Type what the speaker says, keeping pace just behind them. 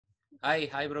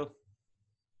Hi bro.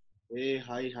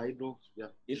 Hi bro.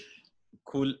 Yeah,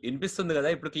 cool వినిపిస్తుంది కదా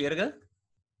ఇప్పుడు క్లియర్ గా?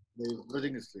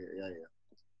 everything is clear. Yeah.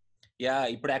 Yeah,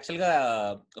 ఇప్పుడు యాక్చువల్ గా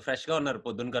ఫ్రెష్ గా ఉన్నారు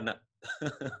పొద్దున కన్నా.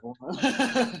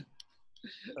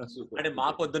 Super. అంటే మా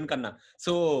పొద్దున కన్నా.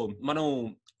 సో మనం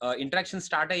ఇంటరాక్షన్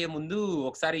స్టార్ట్ అయ్యే ముందు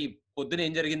ఒకసారి పొద్దున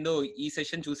ఏం జరిగిందో ఈ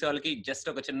సెషన్ చూసే వాళ్ళకి జస్ట్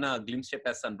ఒక చిన్న గ్లిమ్స్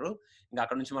చెప్పేస్తాను బ్రో. ఇంకా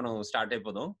అక్కడ నుంచి మనం స్టార్ట్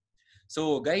అయిపోదాం. సో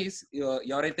గైస్,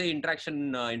 ఎవరైతే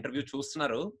ఇంటర్వ్యూ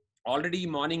చూస్తున్నారో ఆల్రెడీ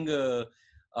మార్నింగ్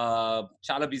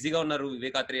చాలా బిజీగా ఉన్నారు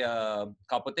వివేక్ ఆత్రేయ.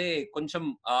 కాకపోతే కొంచెం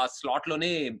ఆ స్లాట్ లోనే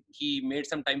he made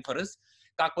some time for us.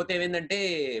 కాకపోతే ఏమైందంటే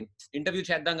ఇంటర్వ్యూ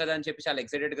చేద్దాం కదా అని చెప్పి చాలా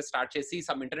ఎక్సైటెడ్ గా స్టార్ట్ చేసి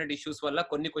సమ్ ఇంటర్నెట్ ఇష్యూస్ వల్ల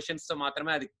కొన్ని క్వశ్చన్స్ తో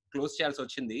మాత్రమే అది క్లోజ్ చేయాల్సి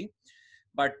వచ్చింది.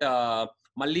 బట్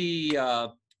మళ్ళీ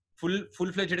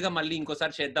ఫుల్ ఫ్లెడ్జ్డ్ గా మళ్ళీ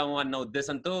ఇంకోసారి చేద్దాము అన్న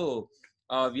ఉద్దేశంతో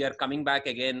వీఆర్ కమింగ్ బ్యాక్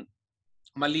అగైన్.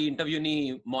 మళ్ళీ ఇంటర్వ్యూని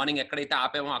మార్నింగ్ ఎక్కడైతే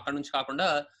ఆపామో అక్కడ నుంచి కాకుండా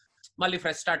మళ్ళీ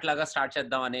ఫ్రెష్ స్టార్ట్ లాగా స్టార్ట్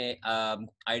చేద్దాం అనే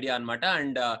ఐడియా అనమాట.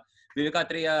 అండ్ వివేక్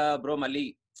ఆత్రేయ బ్రో మళ్ళీ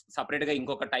సపరేట్ గా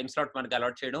ఇంకొక టైం స్లాట్ మనకి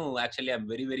అలాట్ చేయడం actually I'm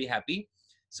very very happy.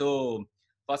 So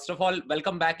first of all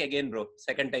welcome back again bro,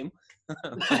 second time.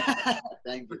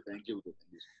 Thank you.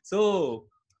 So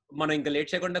మనం ఇంకా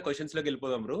లేట్ చేయకుండా క్వశ్చన్స్ లోకి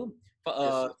వెళ్ళిపోదాం బ్రో.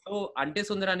 సో అంటే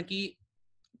సుందరానికి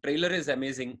trailer is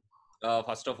amazing.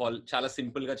 First of all చాలా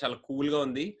simple గా చాలా కూల్ గా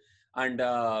ఉంది. And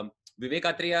Vivek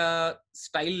Athreya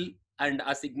style and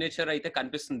ఆ సిగ్నేచర్ అయితే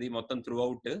కనిపిస్తుంది మొత్తం త్రూ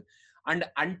అవుట్. అండ్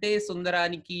అంటే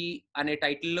సుందరానికి అనే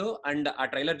టైటిల్లో అండ్ ఆ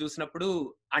ట్రైలర్ చూసినప్పుడు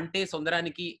అంటే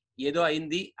సుందరానికి ఏదో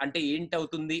అయింది, అంటే ఏంటి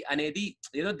అవుతుంది అనేది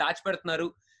ఏదో దాచిపెడుతున్నారు,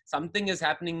 something is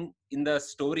happening in the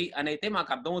story అని అయితే మాకు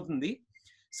అర్థమవుతుంది.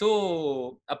 So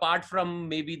apart from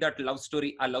maybe that love story,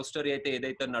 ఆ లవ్ స్టోరీ అయితే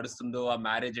ఏదైతే నడుస్తుందో, ఆ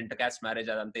మ్యారేజ్, ఇంటర్ క్యాస్ట్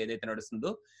మ్యారేజ్ అదంతా ఏదైతే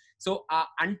నడుస్తుందో, సో ఆ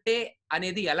అంటే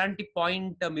అనేది ఎలాంటి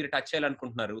పాయింట్ మీరు టచ్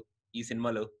చేయాలనుకుంటున్నారు ఈ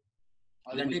సినిమాలో?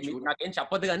 అదంటే నాకేం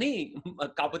చెప్పదు కానీ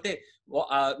కాకపోతే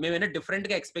మేమైనా డిఫరెంట్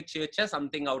గా ఎక్స్పెక్ట్ చేయొచ్చా,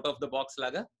 something out of the box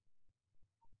లాగా?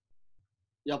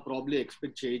 యా, ప్రాబ్లీ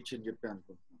ఎక్స్పెక్ట్ చేయొచ్చు అని చెప్పి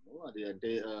అనుకుంటున్నాను. అది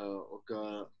అంటే ఒక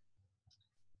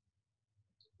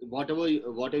what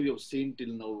ever you seen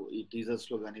till now, ఈ టీజర్స్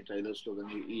లో కానీ ట్రైలర్స్ లో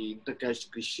కానీ, ఈ ఇంటర్ కాస్ట్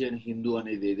క్రిస్టియన్ హిందూ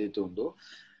అనేది ఏదైతే ఉందో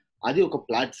అది ఒక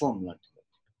ప్లాట్ఫామ్ లాంటిది.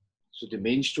 So the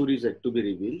main story is at to be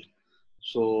revealed.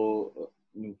 So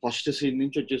first scene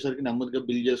నుంచి వచ్చేసరికి నెమ్మదిగా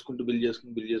బిల్డ్ చేసుకుంటూ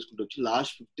వచ్చి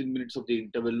last 15 minutes of the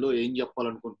interval లో ఏం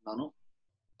చెప్పాలనుకుంటున్నాను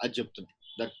అది చెప్తున్నాను.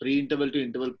 That pre interval to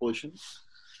interval portion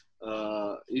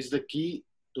is the key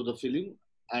to the film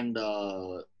and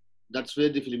that's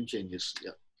where the film changes.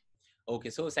 Okay,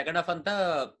 so second half అంతా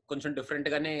కొంచెం డిఫరెంట్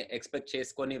గానే ఎక్స్పెక్ట్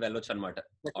చేసుకొని వెళ్ళొచ్చు అనమాట.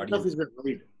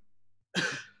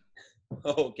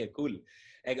 Okay, cool.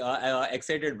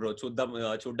 ఎక్సైటెడ్ బ్రో,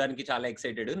 చూడ్డానికి చాలా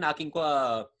ఎక్సైటెడ్. నాకు ఇంకో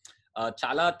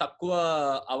చాలా తక్కువ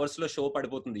అవర్స్ లో షో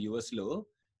పడిపోతుంది యుఎస్ లో.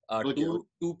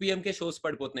 2 PM కే షోస్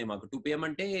పడిపోతున్నాయి మాకు. 2 PM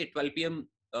అంటే 12 PM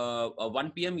 1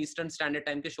 PM eastern standard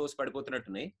time కే షోస్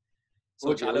పడిపోతున్నట్టున్నాయి.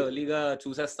 సో చాలా ఎర్లీగా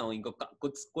చూసేస్తాం.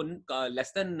 ఇంకొక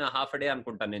లెస్ దెన్ హాఫ్ డే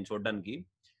అనుకుంటాను నేను చూడడానికి.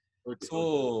 సో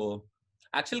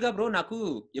యాక్చువల్ గా బ్రో నాకు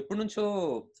ఎప్పటి నుంచో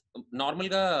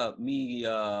నార్మల్ గా మీ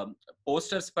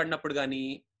పోస్టర్స్ పడినప్పుడు కానీ,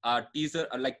 ఆ teaser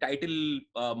like title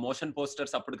motion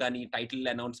posters అప్పుడు కానీ,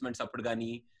 టైటిల్ అనౌన్స్మెంట్స్ అప్పుడు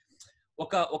కానీ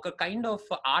ఒక కైండ్ ఆఫ్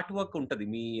ఆర్ట్ వర్క్ ఉంటది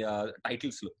మీ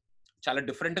టైటిల్స్ లో. చాలా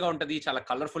డిఫరెంట్ గా ఉంటది, చాలా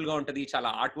కలర్ఫుల్ గా ఉంటది, చాలా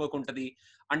ఆర్ట్ వర్క్ ఉంటది.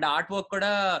 అండ్ ఆర్ట్ వర్క్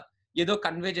కూడా ఏదో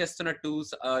కన్వే చేస్తున్నట్టు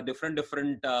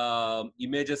డిఫరెంట్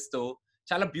ఇమేజెస్ తో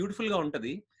చాలా బ్యూటిఫుల్ గా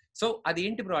ఉంటది. సో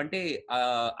అదేంటి బ్రో, అంటే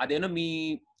అదేనా మీ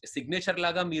సిగ్నేచర్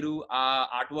లాగా మీరు ఆ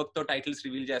ఆర్ట్ వర్క్ తో టైటిల్స్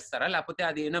రివీల్ చేస్తారా, లేకపోతే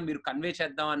అదేనా మీరు కన్వే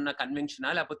చేద్దాం అన్న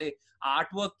కన్వెన్షనా, లేకపోతే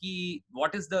ఆర్ట్ వర్క్ కి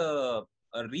వాట్ ఈస్ ద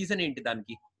రీజన్ ఏంటి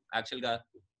దానికి యాక్చువల్ గా?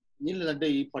 ఏం లేదంటే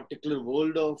ఈ పర్టికులర్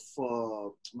వరల్డ్ ఆఫ్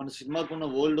మన సినిమాకు ఉన్న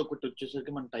వరల్డ్ ఒకటి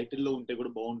వచ్చేసరికి మన టైటిల్లో ఉంటే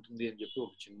కూడా బాగుంటుంది అని చెప్పి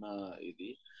ఒక చిన్న ఇది.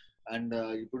 అండ్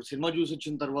ఇప్పుడు సినిమా చూసి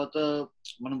వచ్చిన తర్వాత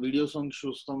మనం వీడియో సాంగ్స్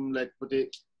చూస్తాం, లేకపోతే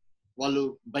వాళ్ళు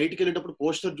బయటికి వెళ్ళేటప్పుడు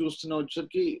పోస్టర్ చూస్తున్న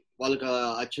వచ్చేసరికి వాళ్ళకి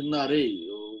ఆ చిన్న అరే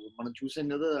మనం చూసాం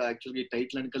కదా యాక్చువల్గా ఈ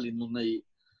టైటిల్ వెనకాల ఇన్ని ఉన్నాయి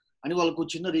అని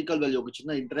వాళ్ళకు చిన్న రీకాల్ వాల్యూ, ఒక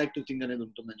చిన్న ఇంటరాక్టివ్ థింగ్ అనేది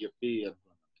ఉంటుందని చెప్పి అనుకున్నాను.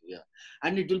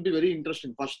 And it will be very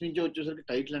interesting. First నుంచే వచ్చేసరికి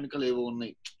టైటిల్ వెనకాల ఏవో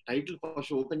ఉన్నాయి, టైటిల్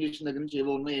ఫస్ట్ ఓపెన్ చేసిన దగ్గర నుంచి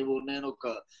ఏవో ఉన్నాయి అని ఒక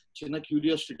చిన్న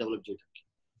క్యూరియాసిటీ డెవలప్ చేయడానికి.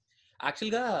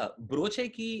 యాక్చువల్ గా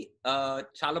బ్రోచేకి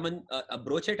చాలా మంది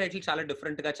బ్రోచే టైటిల్ చాలా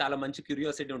డిఫరెంట్ గా, చాలా మంచి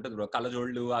క్యూరియాసిటీ ఉంటుంది బ్రో.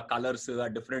 కలజోళ్ళు, ఆ కలర్స్, ఆ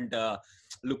డిఫరెంట్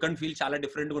లుక్ అండ్ ఫీల్ చాలా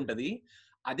డిఫరెంట్ గా ఉంటది.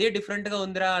 అదే డిఫరెంట్ గా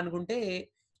ఉందిరా అనుకుంటే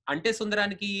అంటే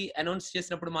సుందరానికి అనౌన్స్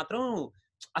చేసినప్పుడు మాత్రం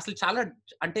అసలు చాలా,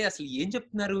 అంటే అసలు ఏం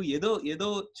చెప్తున్నారు, ఏదో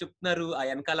చెప్తున్నారు. ఆ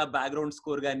వెనకాల బ్యాక్గ్రౌండ్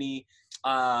స్కోర్ గానీ,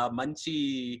 ఆ మంచి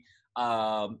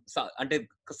అంటే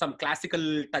సమ్ క్లాసికల్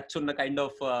టచ్ ఉన్న కైండ్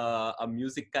ఆఫ్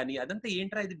మ్యూజిక్ కానీ అదంతా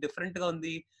ఏంట్రా ఇది డిఫరెంట్ గా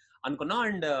ఉంది అనుకున్నాం.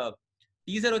 అండ్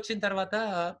టీజర్ వచ్చిన తర్వాత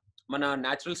మన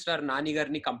న్యాచురల్ స్టార్ నాని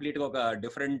గారిని కంప్లీట్ గా ఒక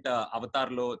డిఫరెంట్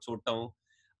అవతార్ లో చూడటం,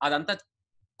 అదంతా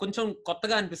కొంచెం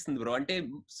కొత్తగా అనిపిస్తుంది బ్రో. అంటే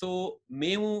సో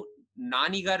మేము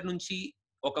నాని గారి నుంచి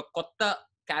ఒక కొత్త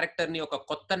క్యారెక్టర్ ని, ఒక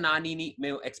కొత్త నానిని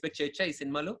మేము ఎక్స్పెక్ట్ చేయొచ్చా ఈ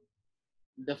సినిమాలో?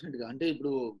 డెఫినెట్ గా. అంటే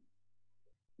ఇప్పుడు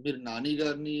మీరు నాని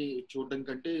గారిని చూడడం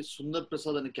కంటే సుందర్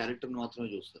ప్రసాద్ అనే క్యారెక్టర్ మాత్రమే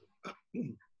చూస్తారు.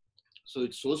 So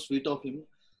it's so sweet of him.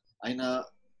 ఆయన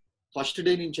ఫస్ట్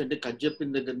డే నుంచి, అంటే కట్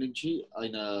చెప్పిన దగ్గర నుంచి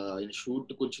ఆయన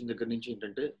షూట్ కి వచ్చిన దగ్గర నుంచి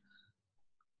ఏంటంటే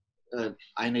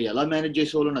ఆయన ఎలా మేనేజ్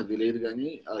చేసేవాళ్ళో నాకు తెలియదు, కానీ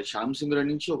శ్యామ్ సింగ్ రాయ్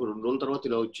నుంచి ఒక 2 రోజుల తర్వాత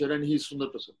ఇలా వచ్చారు అండ్ హీ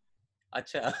సుందర్ ప్రసాద్.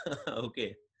 అచ్చా. ఓకే.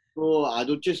 సో అది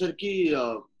వచ్చేసరికి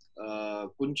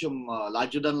కొంచెం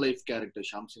larger than life character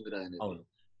Shyam Singh Roy అనేది.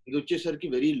 ఇది వచ్చేసరికి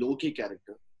వెరీ లోకీ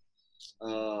క్యారెక్టర్.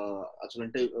 అసలు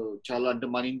అంటే చాలా, అంటే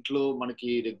మన ఇంట్లో మనకి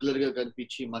రెగ్యులర్ గా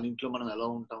కనిపించి మన ఇంట్లో మనం ఎలా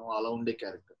ఉంటామో అలా ఉండే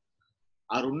క్యారెక్టర్.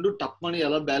 ఆ రెండు టప్మని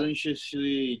ఎలా బ్యాలెన్స్ చేసి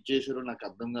ఇచ్చేసారో నాకు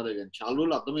అర్థం కాలేదు, కానీ చాలా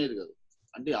రోజులు అర్థమయ్యేది కాదు.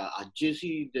 అంటే అది చేసి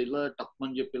ఇలా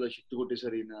టప్మని చెప్పి ఇలా షిఫ్ట్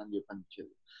కొట్టేసారు ఈయన అని చెప్పి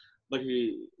అనిపించేది. But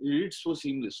it's so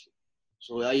seamless.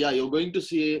 So you're going to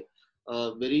see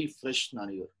very fresh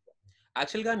Nani గారు.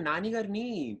 యాక్చువల్ గా నాని గారిని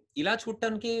ఇలా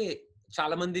చూడటానికి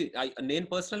చాలా మంది, నేను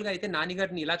పర్సనల్ గా అయితే నాని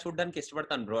గారిని ఇలా చూడడానికి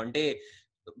ఇష్టపడతాను బ్రో. అంటే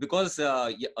బికాస్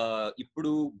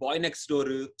ఇప్పుడు బాయ్ నెక్స్ట్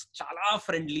డోర్ చాలా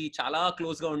ఫ్రెండ్లీ, చాలా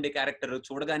క్లోజ్ గా ఉండే క్యారెక్టర్,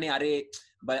 చూడగానే అరే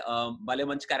భలే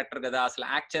మంచి క్యారెక్టర్ కదా, అసలు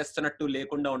యాక్ట్ చేస్తున్నట్టు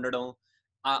లేకుండా ఉండడం,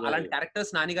 అలాంటి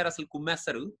క్యారెక్టర్స్ నాని గారు అసలు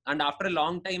కుమ్మేస్తారు. And after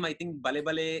long time I think భలే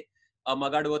భలే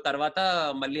మగాడు తర్వాత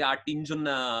మళ్ళీ ఆ టింజ్ ఉన్న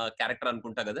క్యారెక్టర్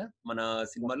అనుకుంటా కదా మన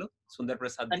సినిమాలో సుందర్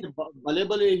ప్రసాద్. అంటే భలే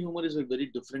భలే humour is very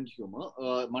different humour.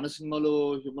 మన సినిమాలో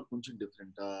హ్యూమర్ కొంచెం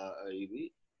డిఫరెంట్. ఇది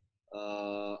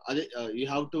అదే you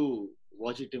have to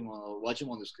watch him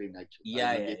on the screen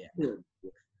actually.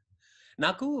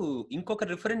 నాకు ఇంకొక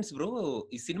రిఫరెన్స్ బ్రో,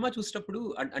 ఈ సినిమా చూసేటప్పుడు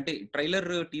అంటే ట్రైలర్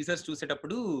టీజర్స్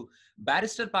చూసేటప్పుడు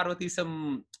బ్యారిస్టర్ పార్వతీశం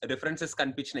రిఫరెన్సెస్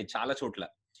కనిపించినాయి చాలా చోట్ల.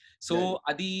 సో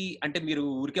అది అంటే మీరు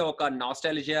ఊరికే ఒక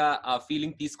నాస్టాలజియా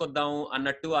ఫీలింగ్ తీసుకొద్దాం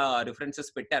అన్నట్టు ఆ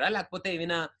రిఫరెన్సెస్ పెట్టారా, లేకపోతే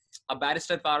ఏమైనా ఆ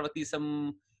బ్యారిస్టర్ పార్వతీశం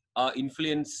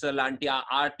ఇన్ఫ్లుయెన్స్ లాంటి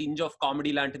ఆ టింజ్ ఆఫ్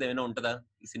కామెడీ లాంటిది ఏమైనా ఉంటుందా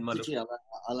ఈ సినిమాలో?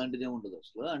 అలాంటిదే ఉండదు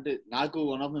అసలు. అంటే నాకు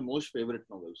one of my most favourite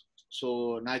novels. So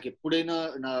నాకు ఎప్పుడైనా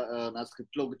నా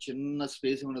స్క్రిప్ట్ లో ఒక చిన్న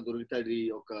స్పేస్ ఏమైనా దొరికితే అది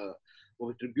ఒక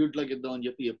ట్రిబ్యూట్ లాగా ఇద్దాం అని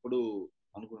చెప్పి ఎప్పుడు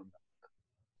అనుకుంటున్నాను.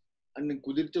 అండ్ నేను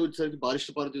కుదిరితే వచ్చేసరికి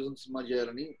బారిస్టర్ పార్వతీశం సినిమా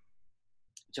చేయాలని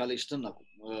చాలా ఇష్టం నాకు.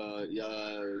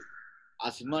 ఆ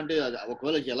సినిమా అంటే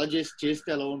ఒకవేళ ఎలా చేస్తే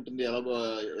ఎలా ఉంటుంది,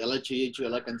 ఎలా చేయొచ్చు,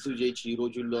 ఎలా కన్సీవ్ చేయొచ్చు ఈ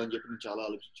రోజుల్లో అని చెప్పి నేను చాలా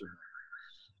ఆలోచించున్నాను.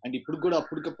 అండ్ ఇప్పుడు కూడా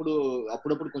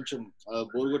అప్పుడప్పుడు కొంచెం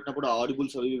బోర్ కొట్టినప్పుడు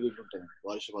ఆడిబుల్స్ అవి వింటుంటాను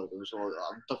బారిస్టర్ పార్వతీశం. సో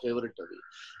అంత ఫేవరెట్ అది.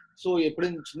 సో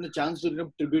ఎప్పుడైనా చిన్న ఛాన్స్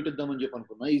దొరికినప్పుడు ట్రిబ్యూట్ ఇద్దామని చెప్పి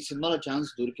అనుకున్నా. ఈ సినిమాలో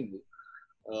ఛాన్స్ దొరికింది.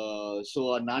 సో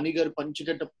ఆ నాని గారి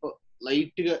పంచగెటప్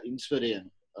లైట్ గా ఇన్స్పైర్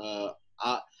అయ్యాను.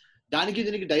 దానికి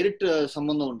దీనికి డైరెక్ట్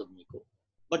సంబంధం ఉంటుంది మీకు,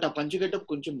 బట్ ఆ పంచగెటప్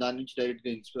కొంచెం దాని నుంచి డైరెక్ట్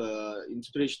గా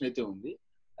ఇన్స్పిరేషన్ అయితే ఉంది.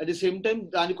 అట్ ది సేమ్ టైం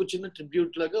దానికి చిన్న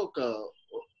ట్రిబ్యూట్ లాగా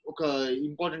ఒక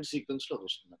ఇంపార్టెంట్ సీక్వెన్స్ లో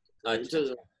వస్తుంది.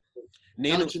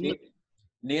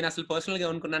 నేను అసలు పర్సనల్ గా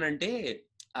ఏమనుకున్నానంటే,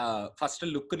 ఫస్ట్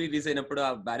లుక్ రిలీజ్ అయినప్పుడు, ఆ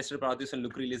బ్యారిస్టర్ పార్వతీశం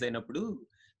లుక్ రిలీజ్ అయినప్పుడు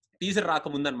టీజర్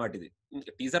రాకముందు అనమాట, ఇది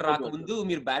టీజర్ రాకముందు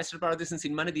మీరు బ్యారిస్టర్ పార్వతీశం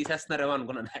సినిమాని తీసేస్తున్నారేమో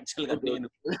అనుకున్నాను యాక్చువల్ గా నేను.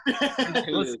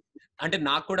 అంటే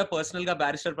నాకు కూడా పర్సనల్ గా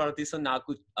బ్యారిస్టర్ పార్వతీశం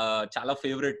నాకు చాలా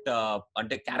ఫేవరెట్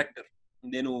అంటే క్యారెక్టర్.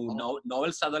 నేను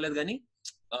నావెల్స్ చదవలేదు కానీ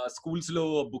స్కూల్స్ లో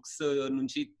బుక్స్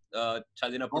నుంచి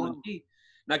చదివినప్పటి నుంచి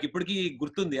నాకు ఇప్పటికి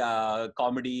గుర్తుంది ఆ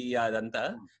కామెడీ అదంతా.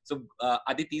 సో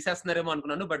అది తీసేస్తున్నారేమో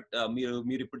అనుకున్నాను, బట్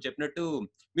మీరు ఇప్పుడు చెప్పినట్టు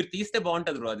మీరు తీస్తే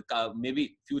బాగుంటది బ్రో. అది మేబీ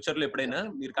ఫ్యూచర్ లో ఎప్పుడైనా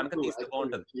మీరు కనుక తీస్తే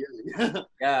బాగుంటది.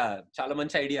 చాలా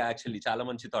మంచి ఐడియా యాక్చువల్లీ, చాలా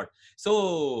మంచి థాట్. సో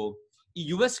ఈ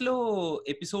యుఎస్ లో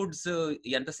ఎపిసోడ్స్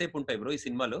ఎంతసేపు ఉంటాయి బ్రో ఈ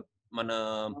సినిమాలో? మన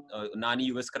నాని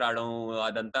యుఎస్ కి రావడం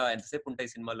అదంతా ఎంతసేపు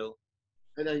ఉంటాయి సినిమాలో?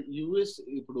 యుఎస్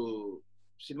ఇప్పుడు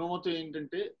సినిమా మొత్తం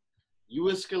ఏంటంటే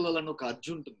యుఎస్ కి వెళ్ళాలని ఒక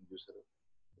అర్జు ఉంటుంది చూసారు.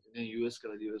 నేను యుఎస్ కి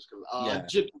వెళ్ళాలి ఆ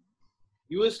అర్జు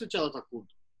యుఎస్ లో చాలా తక్కువ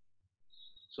ఉంటుంది.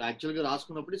 సో యాక్చువల్ గా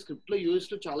రాసుకున్నప్పుడు స్క్రిప్ట్ లో యుఎస్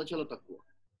లో చాలా చాలా తక్కువ.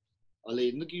 వాళ్ళు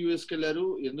ఎందుకు యుఎస్ కి వెళ్ళారు,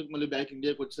 ఎందుకు మళ్ళీ బ్యాక్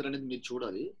ఇండియాకి వచ్చారు అనేది మీరు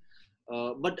చూడాలి.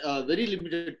 But very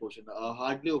limited portion,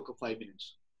 hardly ఒక 5 minutes.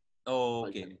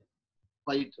 Okay,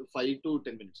 5 to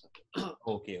 10 minutes.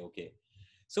 Okay okay.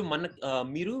 So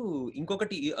మీరు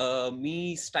ఇంకొకటి మీ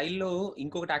స్టైల్లో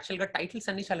ఇంకొకటి యాక్చువల్ గా టైటిల్స్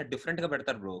అన్ని చాలా డిఫరెంట్ గా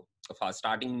పెడతారు బ్రో.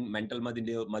 స్టార్టింగ్ మెంటల్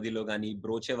మదిలో గానీ,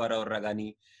 బ్రోచేవరవర్రా గానీ,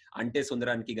 అంటే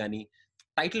సుందరానికి గానీ,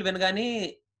 టైటిల్ వినగానే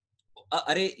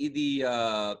అరే ఇది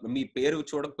మీ పేరు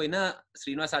చూడకపోయినా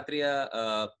శ్రీనివాస్ ఆత్రేయ,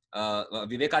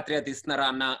 వివేక్ ఆత్రేయ తీస్తున్నారా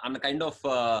అన్న కైండ్ ఆఫ్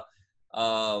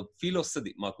ఫీల్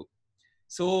వస్తుంది మాకు.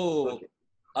 సో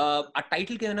ఆ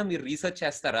టైటిల్ కి ఏమైనా మీరు రీసెర్చ్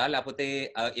చేస్తారా, లేకపోతే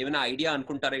ఏమైనా ఐడియా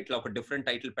అనుకుంటారా ఇట్లా ఒక డిఫరెంట్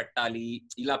టైటిల్ పెట్టాలి,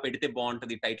 ఇలా పెడితే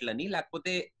బాగుంటది టైటిల్ అని,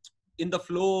 లేకపోతే ఇన్ ద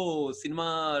ఫ్లో సినిమా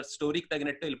స్టోరీకి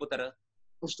తగినట్టు వెళ్ళిపోతారా?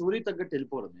 స్టోరీ తగ్గట్టు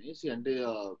వెళ్ళిపోవడమే. అంటే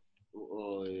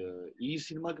ఈ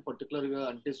సినిమాకి పర్టికులర్ గా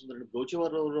అంటే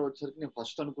బ్రోచేవారు వచ్చేసరికి నేను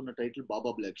ఫస్ట్ అనుకున్న టైటిల్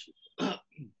బాబా బ్లాక్ షీప్.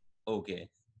 ఓకే.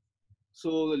 సో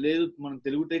లేదు మనం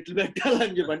తెలుగు టైటిల్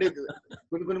పెట్టాలని చెప్పి అంటే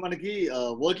కొన్ని కొన్ని మనకి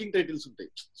వర్కింగ్ టైటిల్స్ ఉంటాయి.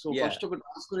 సో ఫస్ట్ ఒకటి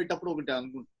రాసుకునేటప్పుడు ఒకటి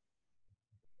అనుకుంటా,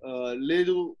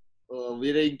 లేదు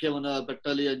వేరే ఇంకేమైనా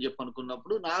పెట్టాలి అని చెప్పి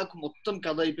అనుకున్నప్పుడు నాకు మొత్తం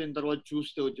కథ అయిపోయిన తర్వాత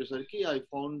చూస్తే వచ్చేసరికి I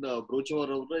found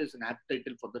బ్రోచేవారు is an apt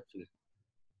title for that film.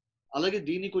 అలాగే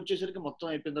దీనికి వచ్చేసరికి మొత్తం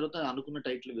అయిపోయిన తర్వాత అనుకున్న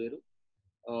టైటిల్ వేరు.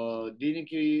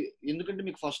 దీనికి ఎందుకంటే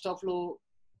మీకు ఫస్ట్ హాఫ్ లో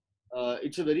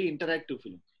it's a very interactive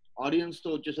film. Audience తో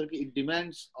వచ్చేసరికి it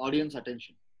demands audience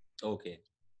attention. Okay.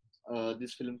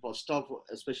 This film first half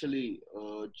especially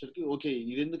వచ్చేసరికి ఓకే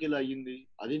ఇది ఎందుకు ఇలా అయ్యింది,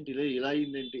 అదేంటి ఇలా ఇలా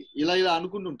అయ్యింది ఏంటి, ఇలా ఇలా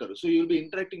అనుకుంటుంటారు. So you will be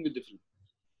interacting with the film.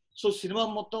 So cinema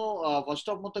మొత్తం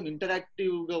ఫస్ట్ హాఫ్ మొత్తం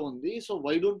ఇంటరాక్టివ్ గా ఉంది. So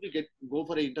why don't we go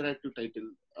for interactive title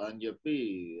అని చెప్పి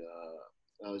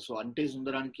సో అంటే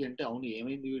సుందరానికి అంటే అవును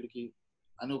ఏమైంది వీడికి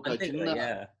అని ఒక చిన్న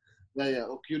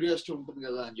క్యూరియాసిటీ ఉంటుంది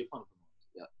కదా అని చెప్పి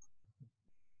అనుకున్నాను.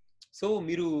 సో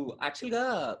మీరు యాక్చువల్ గా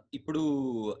ఇప్పుడు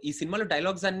ఈ సినిమాలో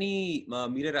డైలాగ్స్ అన్ని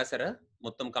మీరే రాసారా?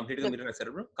 మొత్తం కంప్లీట్ గా మీరే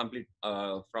రాసారా bro? Complete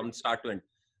from start to end.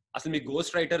 అసలు మీ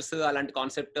గోస్ట్ రైటర్స్ అలాంటి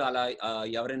కాన్సెప్ట్ అలా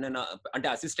ఎవరైనా అంటే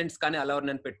అసిస్టెంట్స్ కానీ అలా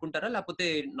ఎవరైనా పెట్టుకుంటారా, లేకపోతే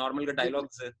నార్మల్ గా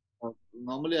dialogues?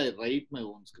 Normally I right my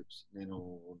own scripts. నేను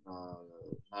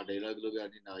నా డైలాగులు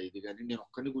కానీ నా ఇది కానీ నేను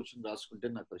ఒక్కరిని కూర్చొని రాసుకుంటే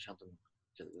నాకు ప్రశాంతంగా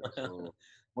ఉంటుంది. సో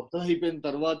మొత్తం అయిపోయిన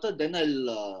తర్వాత then I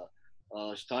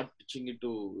start pitching it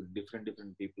to different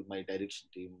people. My direction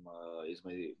team is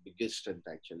my biggest strength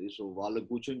actually. So వాళ్ళు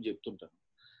కూర్చొని చెప్తుంటాను.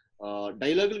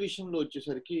 డైలాగుల విషయంలో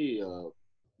వచ్చేసరికి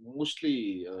మోస్ట్లీ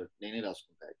నేనే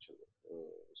రాసుకుంటా యాక్చువల్లీ.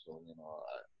 సో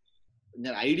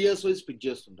నేను ఐడియాస్ వైజ్ పిచ్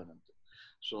చేస్తుంటాను అంతే.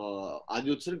 సో అది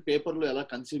వచ్చేసరికి పేపర్ లో ఎలా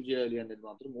కన్సీవ్ చేయాలి అనేది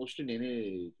మాత్రం మోస్ట్లీ నేనే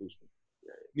చూసుకుంటాను.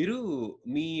 మీరు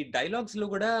మీ డైలాగ్స్ లో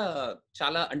కూడా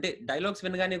చాలా అంటే డైలాగ్స్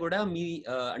వినగానే కూడా మీ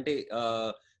అంటే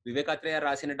వివేక్ అత్రేయ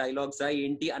రాసిన డైలాగ్స్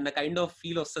ఏంటి అన్న కైండ్ ఆఫ్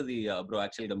ఫీల్ వస్తుంది బ్రో.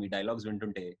 యాక్చువల్ గా మీ డైలాగ్స్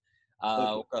వింటుంటే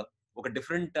ఒక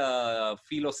డిఫరెంట్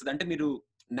ఫీల్ వస్తుంది. అంటే మీరు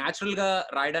నేచురల్ గా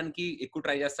రాయడానికి ఎక్కువ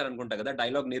ట్రై చేస్తారు అనుకుంటా కదా,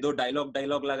 డైలాగ్ ఏదో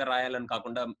డైలాగ్ లాగా రాయాలని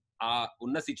కాకుండా ఆ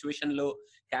ఉన్న సిచ్యువేషన్ లో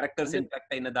క్యారెక్టర్స్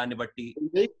ఇంపాక్ట్ అయిన దాన్ని బట్టి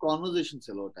కాన్వర్సేషన్స్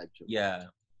అలౌట్ యాక్చువల్లీ.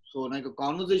 సో నాకు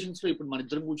కాన్వర్సేషన్స్ లో ఇప్పుడు మన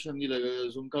ఇద్దరం కూర్చొని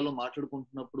జూమ్ కాల్ లో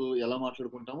మాట్లాడుకుంటున్నప్పుడు ఎలా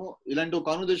మాట్లాడుకుంటామో ఇలాంటి ఒక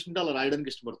కాన్వర్సేషన్ ఉంటే అలా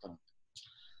రాయడానికి ఇష్టపడతాను.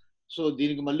 సో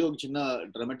దీనికి మళ్ళీ ఒక చిన్న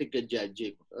డ్రామాటిక్ ఎడ్జ్ యాడ్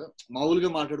చేయకుండా మామూలుగా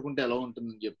మాట్లాడుకుంటే ఎలా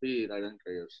ఉంటుందని చెప్పి రాయడానికి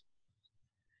ట్రై చేస్తాను.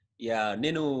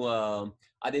 నేను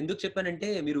అది ఎందుకు చెప్పానంటే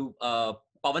మీరు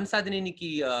పవన్ సాధినేనికి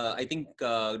ఐ థింక్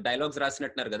డైలాగ్స్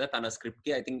రాసినట్టున్నారు కదా తన స్క్రిప్ట్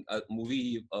కి. ఐ థింక్ మూవీ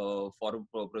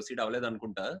ప్రొసీడ్ అవ్వలేదు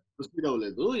అనుకుంటా. ప్రొసీడ్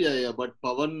అవ్వలేదు. బట్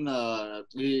పవన్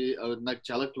నాకు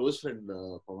చాలా క్లోజ్ ఫ్రెండ్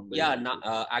పవన్.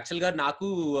 యాక్చువల్ గా నాకు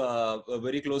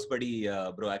వెరీ క్లోజ్ బడి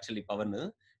బ్రో యాక్చువల్లీ పవన్.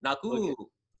 నాకు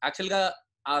యాక్చువల్ గా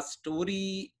ఆ స్టోరీ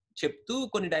చెప్తూ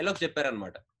కొన్ని డైలాగ్స్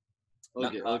చెప్పారనమాట.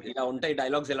 ఇలా ఉంటాయి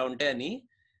డైలాగ్స్, ఎలా ఉంటాయని.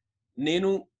 నేను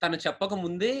తను చెప్పక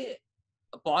ముందే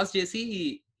పాజ్ చేసి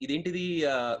ఇదేంటిది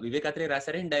వివేక్ అత్రేయ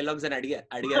రాశారే డైలాగ్స్ అని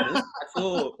అడిగాను. సో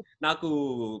నాకు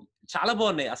చాలా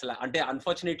బాగున్నాయి అసలు. అంటే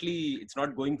unfortunately it's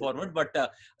not going forward, but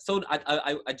so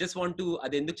I just want to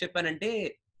అది ఎందుకు చెప్పానంటే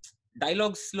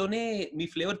డైలాగ్స్ లోనే మీ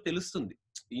ఫ్లేవర్ తెలుస్తుంది.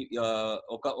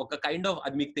 ఒక కైండ్ ఆఫ్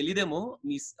అది మీకు తెలియదేమో,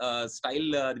 మీ స్టైల్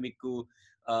అది మీకు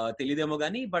తెలియదేమో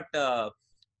కానీ, బట్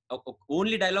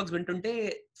ఓన్లీ డైలాగ్స్ వింటుంటే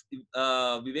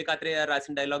వివేక్ అత్రేయ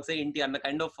రాసిన డైలాగ్స్ ఏంటి అన్న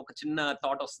కైండ్ ఆఫ్ ఒక చిన్న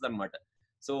థాట్ వస్తుంది అనమాట.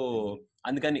 సో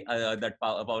అందుకని that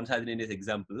Pawan Sadhineni is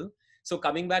example. So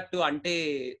coming back to అంటే,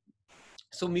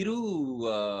 సో మీరు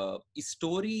ఈ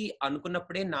స్టోరీ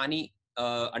అనుకున్నప్పుడే నాని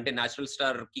అంటే నేచురల్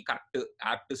స్టార్ కి కరెక్ట్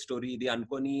యాప్ట్ స్టోరీ ఇది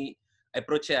అనుకొని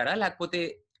అప్రోచ్ అయ్యారా, లేకపోతే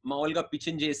మామూలుగా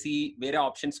పిచ్చింగ్ చేసి వేరే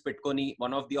ఆప్షన్స్ పెట్టుకొని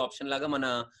వన్ ఆఫ్ ది ఆప్షన్ లాగా మన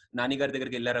నాని గారి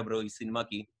దగ్గరికి వెళ్ళారా బ్రో ఈ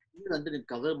సినిమాకి? అంటే నేను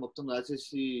కథ మొత్తం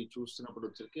రాసేసి చూస్తున్నప్పుడు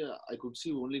వచ్చరికి I could see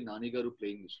only Nani గారు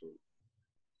ప్లేయింగ్ ది స్టోరీ.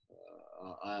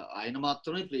 ఆయన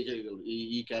మాత్రమే ప్లే చేయగలరు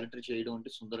ఈ క్యారెక్టర్ చేయడం అంటే,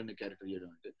 సుందర్ అనే క్యారెక్టర్ చేయడం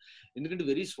అంటే. ఎందుకంటే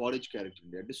వెరీ స్వాడేజ్ క్యారెక్టర్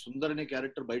అండి. అంటే సుందర్ అనే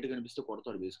క్యారెక్టర్ బయట కనిపిస్తే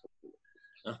కొడతాడు బేసికల్.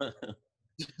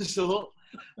 సో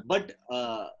బట్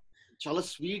చాలా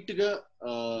స్వీట్ గా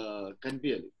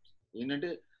కనిపించాలి. ఏంటంటే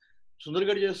సుందర్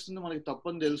గడ్ చేస్తుంది మనకి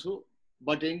తప్పని తెలుసు,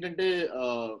 బట్ ఏంటంటే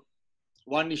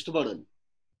వాడిని ఇష్టపడాలి.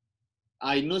 ఆ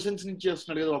ఇన్నోసెన్స్ నుంచి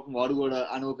చేస్తున్నాడు కదా వాడు కూడా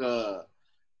అని ఒక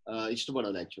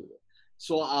ఇష్టపడాలి యాక్చువల్గా.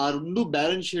 సో ఆ రెండు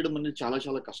బ్యాలెన్స్ చేయడం అనేది చాలా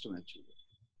చాలా కష్టం యాక్చువల్గా.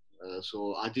 సో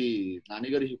అది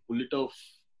నాన్నగారు హి pull it of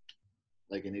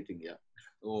like anything. Yeah.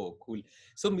 Oh cool.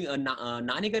 So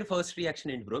Nani గారి ఫస్ట్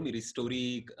రియాక్షన్ ఏంటి బ్రో మీరు ఈ స్టోరీ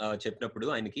చెప్పినప్పుడు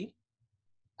ఆయనకి?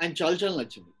 ఆయన చాలా చాలా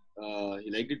నచ్చింది. He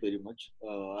like it very much.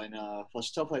 ఆయన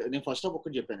నేను ఫస్ట్ హాఫ్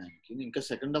ఒక్కటి చెప్పాను ఆయనకి, ఇంకా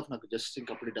సెకండ్ హాఫ్ నాకు జస్ట్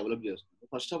ఇంకా అప్పుడు డెవలప్ చేస్తున్నాను.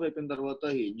 ఫస్ట్ హాఫ్ అయిపోయిన తర్వాత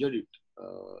he enjoyed it.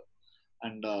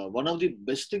 And one of the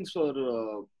best things for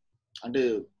అంటే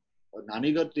నాని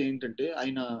గారితో ఏంటంటే,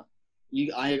 ఆయన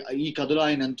ఈ కథలో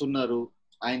ఆయన ఎంత ఉన్నారు,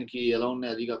 ఆయనకి ఎలా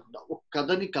ఉన్నాయి అది కాకుండా ఒక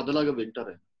కథని కథలాగా వింటారు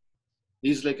ఆయన.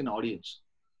 Is like an audience.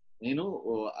 నేను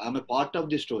I'm a part of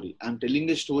the story, I'm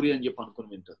telling A story అని చెప్పి అనుకుని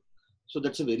వింటారు. So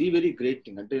that's a very very great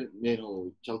thing. అంటే నేను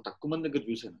చాలా తక్కువ మంది దగ్గర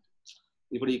చూశాను.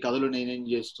 ఇప్పుడు ఈ కథలో నేనేం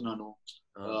చేస్తున్నాను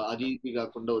అది ఇది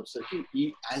కాకుండా వచ్చేసరికి ఈ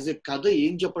యాజ్ ఎ కథ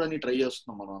ఏం చెప్పడానికి ట్రై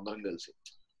చేస్తున్నాం మనం అందరం కలిసి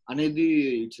అనేది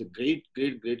it's great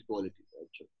great great quality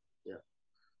actual.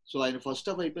 So ఆయన ఫస్ట్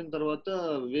హాఫ్ అయిపోయిన తర్వాత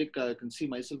Vivek, I can see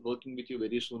my self working with you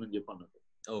very soon అని చెప్పి అన్నాడు.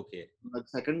 ఓకే. నాకు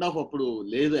సెకండ్ హాఫ్ అప్పుడు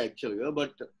లేదు యాక్చువల్ గా,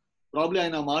 బట్ ప్రాబ్లీ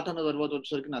ఆయన మాట అన్న తర్వాత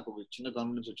వచ్చేసరికి నాకు ఒక చిన్న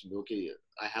కాన్ఫిడెన్స్ వచ్చింది. Okay,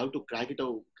 I have to crack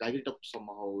it up some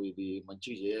how, ఇది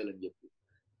మంచిగా చేయాలని చెప్పి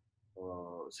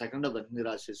సెకండ్ హాఫ్ అన్ని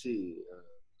రాసేసి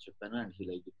చెప్పాను. And he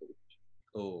like it.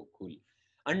 Oh cool.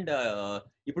 And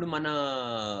ఇప్పుడు మన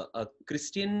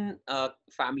క్రిస్టియన్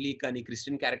ఫ్యామిలీ కానీ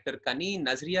క్రిస్టియన్ క్యారెక్టర్ కానీ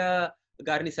నజరియా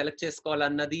గారిని సెలెక్ట్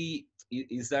చేసుకోవాలన్నది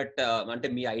ఇస్ దట్ అంటే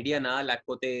మీ ఐడియానా,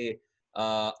 లేకపోతే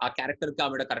ఆ క్యారెక్టర్ కి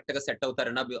ఆవిడ కరెక్ట్ గా సెట్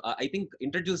అవుతారన్నా? ఐ థింక్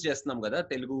ఇంట్రడ్యూస్ చేస్తున్నాం కదా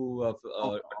తెలుగు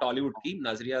టాలీవుడ్ కి.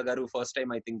 నజరియా గారు ఫస్ట్ టైం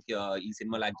ఐ థింక్ ఈ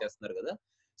సినిమాలో యాక్ట్ చేస్తున్నారు కదా.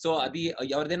 సో అది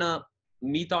ఎవరిదైనా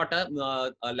మీ థాట్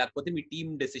లేకపోతే మీ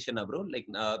team decision bro? Like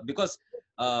because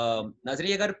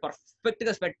Nazriya గారు పర్ఫెక్ట్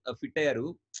గా ఫిట్ అయ్యారు.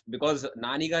 బికాస్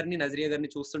నాని గారిని నజరియా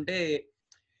గారిని చూస్తుంటే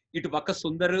ఇటు పక్క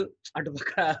సుందర్, అటు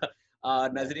పక్క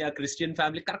Nazriya Christian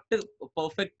family correct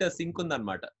perfect sync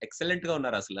ఉందన్నమాట. ఎక్సలెంట్ గా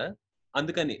ఉన్నారు అసలు.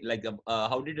 అందుకని like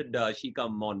how did she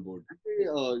come on board? అంటే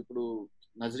ఇప్పుడు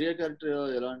నజరియా క్యారెక్టర్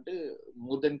ఎలా అంటే,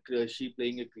 more than she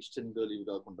playing a Christian girl ఇవి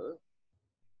కాకుండా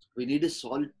we need a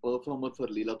solid performer for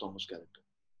Leela Thomas character.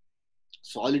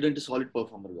 Solid అంటే సాలిడ్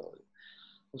పర్ఫార్మర్ కావాలి.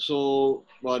 సో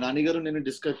నాని గారు నేను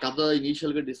కథ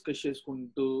ఇనీషియల్ గా డిస్కస్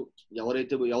చేసుకుంటూ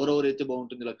ఎవరెవరైతే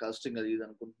బాగుంటుంది ఇలా కాస్టింగ్ అది ఇది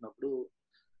అనుకుంటున్నప్పుడు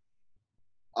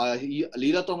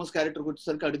లీలా థామస్ క్యారెక్టర్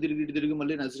వచ్చేసరికి ఇటు తిరిగి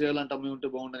మళ్ళీ నజరియా లాంటి అమ్మాయి ఉంటే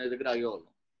బాగుంటుంది అనే దగ్గర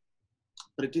ఆగేవాళ్ళం.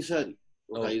 ప్రతిసారి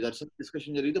ఒక 5-6 సార్లు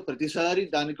డిస్కషన్ జరిగితే ప్రతిసారి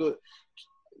దానికి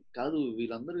కాదు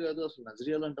వీళ్ళందరూ కాదు అసలు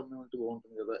నజరియా లాంటి అమ్మాయి ఉంటే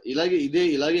బాగుంటుంది కదా, ఇలాగే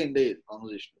ఎండ్ అయ్యేది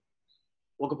కాన్వర్జేషన్.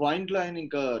 ఒక పాయింట్ లో ఆయన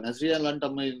ఇంకా నజరియా లాంటి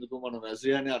అమ్మాయి ఎందుకు, మనం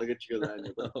నజరియానే అడగచ్చు కదా అని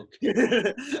చెప్పి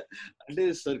అంటే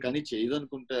సార్ కానీ చేయదు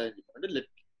అనుకుంటా అని చెప్పి అంటే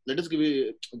let us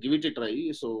give it a try.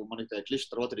 So మనకి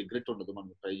అట్లీస్ట్ తర్వాత రిగ్రెట్ ఉండదు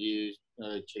మనం ట్రై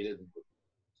చేయలేదు అనుకో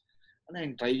అని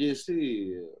ఆయన ట్రై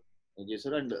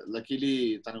చేశారు. అండ్ లక్కీలీ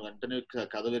తన వెంటనే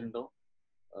కథ వినడం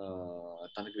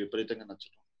తనకి విపరీతంగా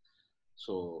నచ్చడం.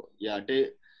 సో యా అంటే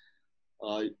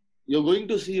you're going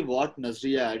to see what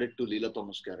Nazriya added to Leela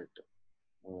Thomas character.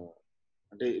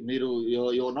 అంటే మీరు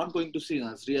you're not going to see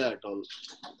Nazriya at all.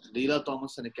 Leela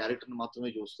Thomas అనే క్యారెక్టర్ మాత్రమే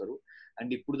చూస్తారు.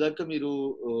 అండ్ ఇప్పుడు దాకా మీరు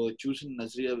చూసిన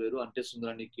నజరియా వేరు, అంటే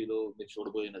సుందరానికిలో మీరు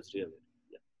చూడబోయే నజరియా వేరు.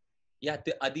 యా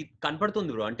అది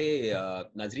కనపడుతుంది బ్రో. అంటే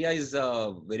Nazriya is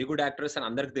very good actress అని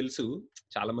అందరికి తెలుసు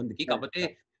చాలా మందికి. కాకపోతే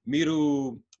మీరు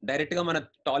డైరెక్ట్ గా మన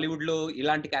టాలీవుడ్ లో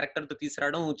ఇలాంటి క్యారెక్టర్ తో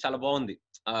తీసుకురావడం చాలా బాగుంది.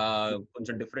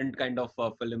 కొంచెం డిఫరెంట్ కైండ్ ఆఫ్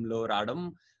ఫిల్మ్ లో రావడం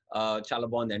చాలా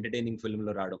బాగుంది, ఎంటర్టైనింగ్ ఫిల్మ్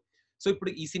లో రావడం. సో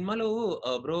ఇప్పుడు ఈ సినిమాలో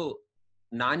బ్రో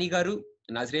నాని గారు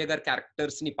నజరియా గారి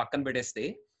క్యారెక్టర్స్ ని పక్కన పెట్టేస్తే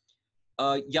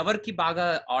ఎవరికి బాగా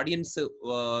ఆడియన్స్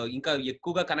ఇంకా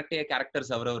ఎక్కువగా కనెక్ట్ అయ్యే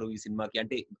క్యారెక్టర్స్ ఎవరెవరు ఈ సినిమాకి?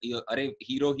 అంటే అరే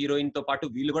హీరో హీరోయిన్ తో పాటు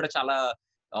వీళ్ళు కూడా చాలా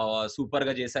సూపర్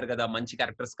గా చేశారు కదా, మంచి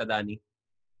క్యారెక్టర్స్ కదా అని.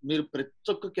 మీరు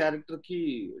ప్రతి ఒక్క క్యారెక్టర్ కి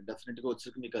డెఫినెట్ గా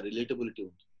వచ్చేసరికి మీకు ఆ రిలేటబిలిటీ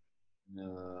ఉంటుంది.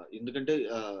 ఎందుకంటే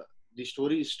the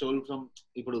story is told from,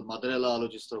 ఇప్పుడు మదర్ ఎలా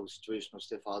ఆలోచిస్తారు ఒక సిచ్యువేషన్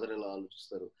వస్తే, ఫాదర్ ఎలా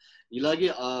ఆలోచిస్తారు, ఇలాగే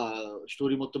ఆ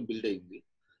స్టోరీ మొత్తం బిల్డ్ అయింది.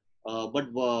 బట్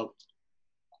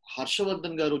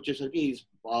హర్షవర్ధన్ గారు వచ్చేసరికి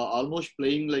almost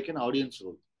playing like an audience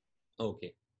role. Okay.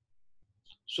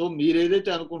 So మీరు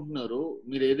ఏదైతే అనుకుంటున్నారో,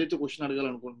 మీరు ఏదైతే క్వశ్చన్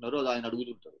అడగాలనుకుంటున్నారో అది ఆయన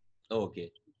అడుగుతుంటారు. Okay.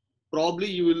 Probably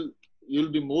you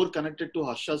will be more connected to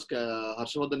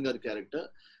Harshavardhan గారి క్యారెక్టర్.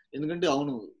 ఎందుకంటే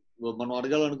అవును మనం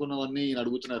అడగాలనుకున్నవన్నీ ఈయన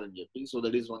అడుగుతున్నారని చెప్పి. So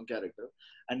that is one character.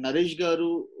 And Naresh గారు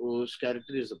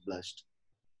క్యారెక్టర్ ఈస్ బ్లాస్ట్.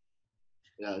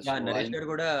 నరేష్ గారు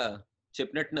కూడా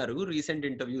చెప్పినట్టున్నారు రీసెంట్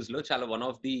ఇంటర్వ్యూస్ లో, చాలా one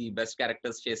of the best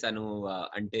characters చేశాను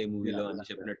అంటే మూవీలో అని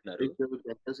చెప్పినట్టున్నారు.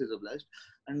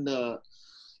 And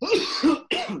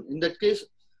in that case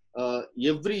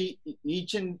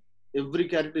each and every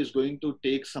character is going to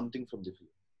take something from the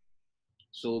film.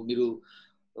 So మీరు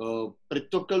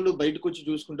ప్రతి ఒక్కళ్ళు బయటకు వచ్చి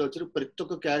చూసుకుంటే వచ్చారు, ప్రతి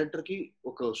ఒక్క క్యారెక్టర్ కి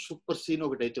ఒక సూపర్ సీన్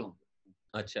ఒకటి అయితే ఉంది.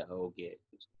 అచ్చా ఓకే.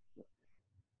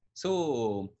 సో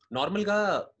నార్మల్ గా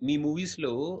మీ మూవీస్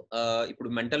లో ఇప్పుడు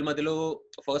మెంటల్ మధ్యలో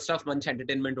ఫస్ట్ హాఫ్ మంచి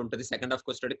ఎంటర్టైన్మెంట్ ఉంటుంది, సెకండ్ హాఫ్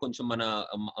వచ్చేటప్పటికి కొంచెం మన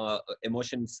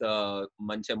ఎమోషన్స్,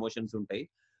 మంచి ఎమోషన్స్ ఉంటాయి.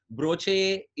 బ్రోచే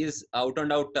is out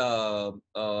and out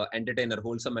entertainer,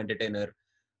 wholesome entertainer.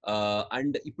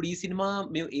 And ఇప్పుడు ఈ సినిమా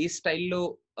మేము ఏ స్టైల్లో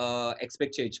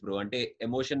ఎక్స్పెక్ట్ చేయొచ్చు బ్రో? అంటే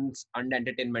ఎమోషన్స్ అండ్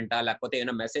ఎంటర్టైన్మెంటా, లేకపోతే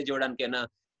ఏమైనా మెసేజ్ ఇవ్వడానికి ఏమైనా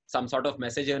సమ్ సార్ట్ ఆఫ్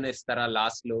మెసేజ్ ఏమైనా ఇస్తారా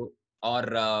లాస్ట్ లో, ఆర్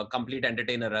కంప్లీట్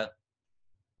ఎంటర్టైనరా?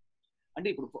 అంటే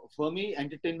ఇప్పుడు ఫర్ మీ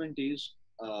ఎంటర్టైన్మెంట్ ఈజ్,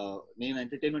 నేను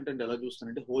ఎంటర్టైన్మెంట్ అంటే ఎలా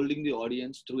చూస్తానంటే holding the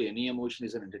audience through any emotion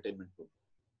is an entertainment,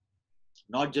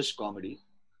 not just comedy.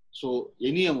 So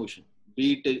any emotion,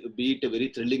 beat very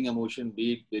thrilling emotion,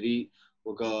 beat very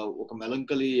ఒక ఒక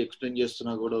మెలంకలీ ఎక్స్ప్లెయిన్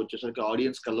చేస్తున్నా కూడా వచ్చేసరికి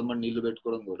ఆడియన్స్ కళ్ళమ్మని నీళ్లు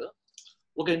పెట్టుకోవడం కూడా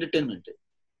ఒక entertainment.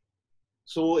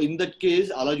 So in that case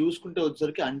అలా చూసుకుంటే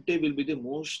వచ్చేసరికి అంటే will be the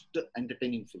most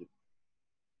entertaining film.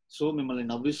 So మిమ్మల్ని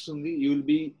నవ్విస్తుంది, you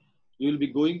will be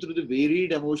going through the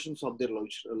varied emotions of their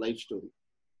life story.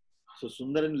 So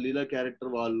Sundar and Leela character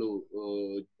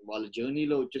వాళ్ళ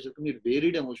జర్నీలో వచ్చేసరికి మీరు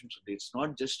వేరీడ్ ఎమోషన్స్ ఉంటాయి. It's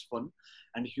not just fun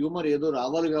and humour ఏదో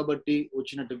రావాలి కాబట్టి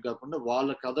వచ్చినట్టు కాకుండా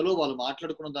వాళ్ళ కథలో వాళ్ళు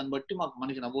మాట్లాడుకున్న దాన్ని బట్టి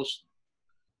మనకి నవ్వొస్తుంది,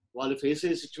 వాళ్ళు ఫేస్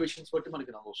అయ్యే సిచ్యువేషన్స్ బట్టి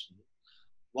మనకి నవ్వొస్తుంది,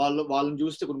 వాళ్ళని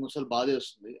చూస్తే కొన్ని కొన్నిసార్లు బాధే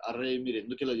వస్తుంది, అరే మీరు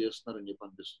ఎందుకు ఇలా చేస్తున్నారు అని చెప్పి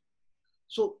అనిపిస్తుంది.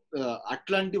 సో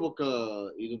అట్లాంటి ఒక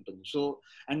ఇది ఉంటుంది. సో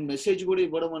అండ్ మెసేజ్ కూడా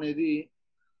ఇవ్వడం అనేది,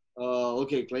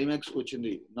 ఓకే క్లైమాక్స్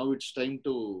వచ్చింది, నవ్ ఇట్స్ టైమ్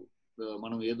టు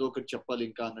మనం ఏదో ఒకటి చెప్పాలి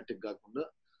ఇంకా అన్నట్టు కాకుండా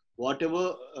what ever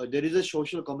there is a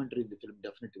social commentary in the film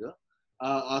definite గా.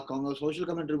 ఆ సోషల్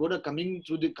కామెంటరీ కూడా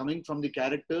coming from the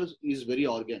characters is very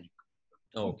organic.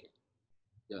 Okay.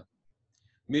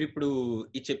 మీరు ఇప్పుడు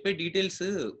ఈ చెప్పే డీటెయిల్స్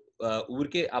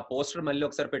ఊరికే ఆ పోస్టర్ మళ్ళీ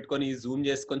ఒకసారి పెట్టుకొని జూమ్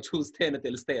చేసుకొని చూస్తే అయినా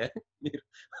తెలుస్తాయా మీరు?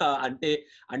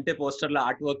 అంటే పోస్టర్ లో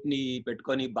ఆర్ట్ వర్క్ ని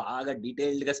పెట్టుకొని బాగా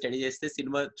డీటెయిల్డ్ గా స్టడీ చేస్తే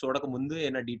సినిమా చూడక ముందు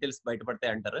ఏమైనా డీటెయిల్స్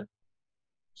బయటపడతాయి అంటారు?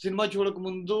 సినిమా చూడక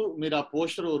ముందు మీరు ఆ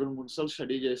పోస్టర్ 2-3 సార్లు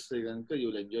స్టడీ చేస్తే కనుక you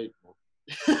will enjoy it more.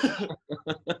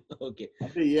 Okay.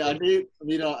 అంటే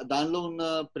మీరు దానిలో ఉన్న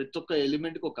ప్రతి ఒక్క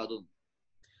ఎలిమెంట్ కి ఒక కథ ఉంది.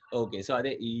 ఓకే. సో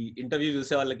అదే ఈ ఇంటర్వ్యూ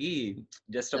చూసే వాళ్ళకి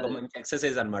జస్ట్ ఒక మంచి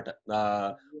ఎక్సర్సైజ్ అన్నమాట.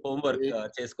 హోంవర్క్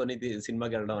చేసుకొని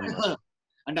సినిమాకి వెళ్ళడం అన్నమాట.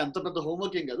 అంటే అంత పెద్ద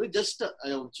హోంవర్క్ ఏం కాదు, జస్ట్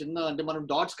చిన్న అంటే మనం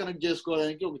డాట్స్ కనెక్ట్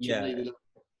చేసుకోవడానికి ఒక చిన్న ఇది,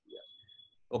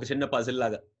 ఒక చిన్న పజిల్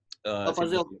లాగా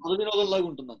లాగా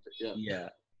ఉంటుంది అంతే.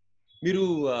 మీరు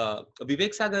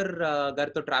వివేక్ సాగర్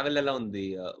గారితో ట్రావెల్ ఎలా ఉంది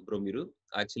బ్రో? మీరు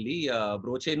యాక్చువల్లీ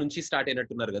బ్రోచే నుంచి స్టార్ట్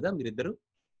అయినట్టున్నారు కదా మీరిద్దరు?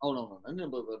 అవునవును,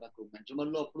 నాకు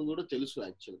మెంచమల్లో అప్పుడు కూడా తెలుసు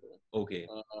యాక్చువల్ గా. ఓకే.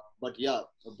 బట్ యా,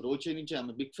 బ్రోచే నుంచి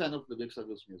I'm big fan of Vivek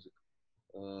Sagar's music.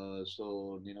 So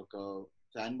నేను ఒక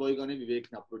ఫ్యాన్ బాయ్ గానే వివేక్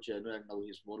ని అప్రోచ్ అయ్యాను and now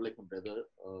he's more like my brother.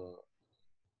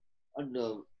 And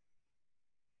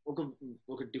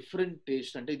ఒక డిఫరెంట్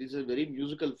టేస్ట్, అంటే it is a very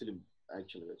musical film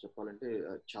actual గా చెప్పాలంటే.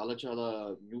 చాలా చాలా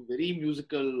వెరీ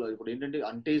మ్యూజికల్. ఇప్పుడు ఏంటంటే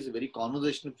అంటే ఇస్ వెరీ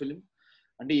కాన్వర్జేషనల్ ఫిలిం.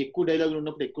 అంటే ఎక్కువ డైలాగులు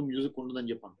ఉన్నప్పుడు ఎక్కువ మ్యూజిక్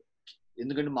ఉండదని చెప్పండి,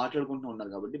 ఎందుకంటే మాట్లాడుకుంటూ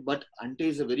ఉన్నారు కాబట్టి. బట్ అంటే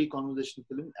is a very conversational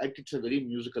film, act it's a very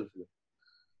musical film.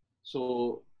 So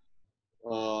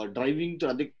driving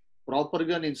అది ప్రాపర్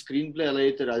గా నేను స్క్రీన్ ప్లే ఎలా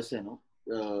అయితే రాశానో,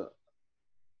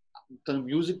 తన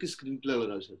మ్యూజిక్ కి స్క్రీన్ ప్లే ఎలా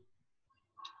రాశాడు.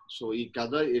 సో ఈ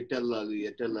కథ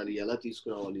ఎటెళ్ళాలి ఎలా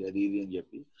తీసుకురావాలి అది ఇది అని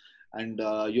చెప్పి. And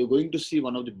you're going to see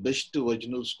one of the best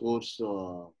original scores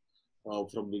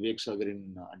from Vivek Sagar in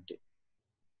అంటే.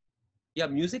 యా,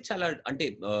 మ్యూజిక్ చాలా, అంటే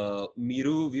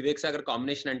మీరు వివేక్ సాగర్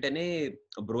కాంబినేషన్ అంటేనే,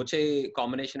 బ్రోచే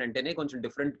కాంబినేషన్ అంటేనే కొంచెం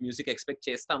డిఫరెంట్ మ్యూజిక్ ఎక్స్పెక్ట్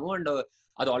చేస్తాము. అండ్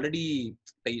అది ఆల్రెడీ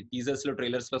టీజర్స్ లో,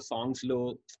 ట్రైలర్స్ లో, సాంగ్స్ లో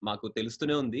మాకు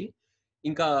తెలుస్తూనే ఉంది.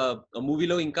 ఇంకా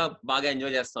మూవీలో ఇంకా బాగా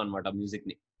ఎంజాయ్ చేస్తాం అనమాట మ్యూజిక్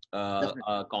ని,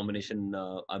 కాంబినేషన్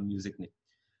ఆ మ్యూజిక్ ని.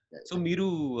 సో మీరు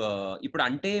ఇప్పుడు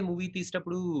అంటే మూవీ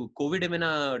తీసేటప్పుడు కోవిడ్ ఏమైనా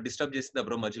డిస్టర్బ్ చేసిందా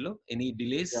బ్రో మధ్యలో? Any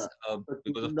delays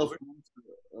because of Covid?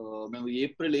 మేము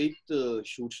April 8th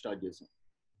షూట్ స్టార్ట్ చేసాం.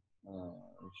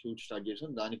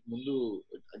 దానికి ముందు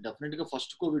డెఫినెట్ గా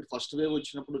ఫస్ట్ వేవ్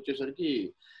వచ్చినప్పుడు వచ్చేసరికి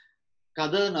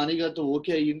కథ నానిగారితో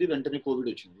ఓకే అయ్యింది, వెంటనే కోవిడ్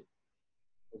వచ్చింది.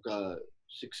 ఒక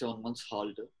 6-7 months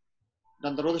హాల్ట్.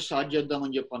 దాని తర్వాత స్టార్ట్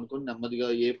చేద్దామని చెప్పి అనుకుని నెమ్మదిగా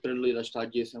ఏప్రిల్ ఇలా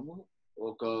స్టార్ట్ చేసాము.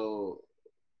 ఒక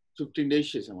 15 days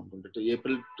చేసాము అనుకుంటే,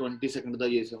 April 22nd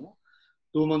దాకా చేసాము.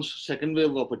 2 months సెకండ్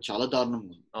వేవ్ అప్పుడు చాలా దారుణంగా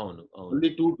ఉంది. అవును, ఓన్లీ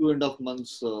 2.5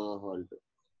 months హాల్ట్.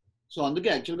 సో అందుకే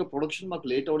యాక్చువల్ గా ప్రొడక్షన్ మాకు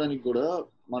లేట్ అవడానికి కూడా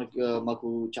మాకు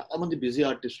చాలా మంది బిజీ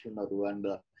ఆర్టిస్టులు ఉన్నారు అండ్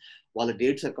వాళ్ళ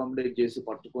డేట్స్ అకామిడేట్ చేసి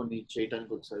పట్టుకొని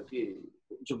చేయడానికి వచ్చేసరికి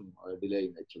కొంచెం డిలే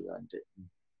అయింది యాక్చువల్ గా. అంటే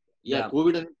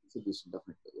కోవిడ్ అనేది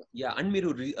డెఫినెట్గా. యా, అండ్ మీరు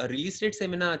రిలీజ్ డేట్స్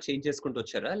ఏమైనా చేంజ్ చేసుకుంటూ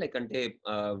వచ్చారా? లైక్ అంటే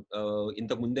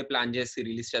ఇంతకు ముందే ప్లాన్ చేసి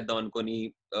రిలీజ్ చేద్దాం అనుకొని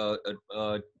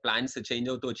ప్లాన్స్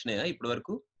చేంజ్ అవుతూ వచ్చినాయా ఇప్పటి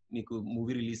వరకు మీకు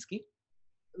మూవీ రిలీజ్ కి?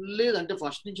 లేదంటే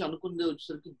ఫస్ట్ నుంచి అనుకుంది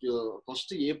వచ్చేసరికి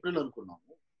ఫస్ట్ ఏప్రిల్ అనుకున్నాము.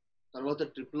 తర్వాత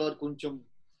RRR కొంచెం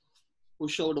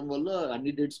పుష్ అవడం వల్ల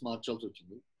అన్ని డేట్స్ మార్చాల్సి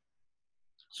వచ్చింది.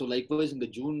 సో లైక్ వైజ్ ఇంకా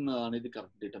జూన్ అనేది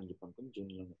కరెక్ట్ డేట్ అని చెప్పి అనుకుని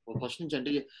జూన్ లో ఫస్ట్ నుంచి,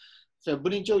 అంటే ఫెబ్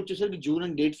నుంచే వచ్చేసరికి జూన్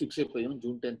అని డేట్ ఫిక్స్ అయిపోయాం,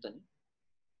 June 10th అని.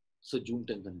 సో June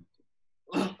 10th అని.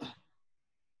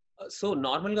 సో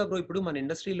నార్మల్ గా బ్రో ఇప్పుడు మన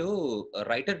ఇండస్ట్రీలో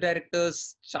రైటర్ డైరెక్టర్స్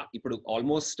ఇప్పుడు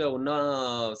ఆల్మోస్ట్ ఉన్న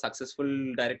సక్సెస్ఫుల్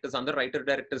డైరెక్టర్స్ అందరు రైటర్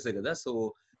డైరెక్టర్సే కదా. సో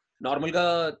నార్మల్ గా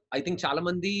ఐ థింక్ చాలా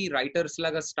మంది రైటర్స్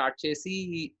లాగా స్టార్ట్ చేసి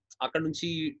అక్కడ నుంచి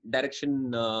డైరెక్షన్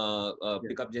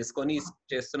పికప్ చేసుకొని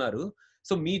చేస్తున్నారు.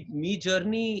 సో మీ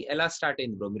జర్నీ ఎలా స్టార్ట్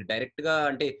అయింది బ్రో? మీరు డైరెక్ట్ గా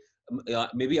అంటే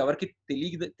మేబీ ఎవరికి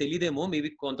తెలియదేమో, మేబీ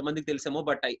కొంతమందికి తెలిసేమో,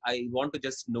 but I want to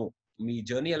just no me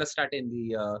journey ఎలా స్టార్ట్ అయింది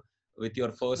with your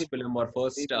first film or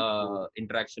first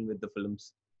interaction with the films.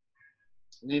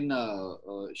 నేను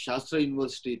శాస్త్ర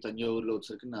యూనివర్సిటీ తంజావూరులో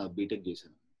వచ్చేసరికి నా బీటెక్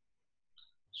చేశాను.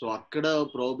 సో అక్కడ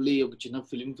ప్రాబ్లీ ఒక చిన్న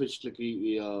ఫిల్మ్ ఫెస్ట్లకి,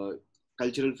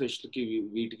 కల్చరల్ ఫెస్ట్లకి,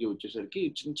 వీటికి వచ్చేసరికి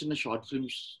చిన్న చిన్న షార్ట్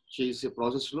ఫిల్మ్స్ చేసే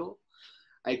ప్రాసెస్లో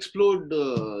I explored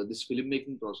this film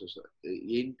making process.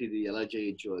 ఏంటిది, ఎలా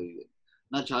చేయొచ్చు, అది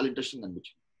నాకు చాలా ఇంట్రెస్టింగ్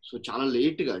అనిపించింది. సో చాలా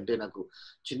లేట్గా, అంటే నాకు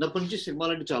చిన్నప్పటి నుంచి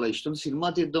సినిమాలు అంటే చాలా ఇష్టం, సినిమా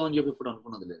తీద్దాం అని చెప్పి ఇప్పుడు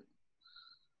అనుకున్నది లేదు.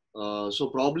 సో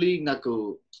ప్రాబ్లీ నాకు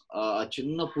ఆ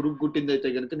చిన్న పురుగు గుట్టింది అయితే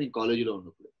కనుక నేను కాలేజీలో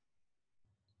ఉన్నప్పుడు.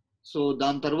 సో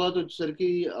దాని తర్వాత వచ్చేసరికి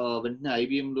వెంటనే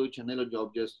IBMలో చెన్నైలో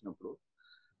జాబ్ చేస్తున్నప్పుడు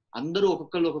అందరూ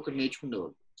ఒక్కొక్కరు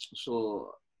నేర్చుకునేవాళ్ళు. సో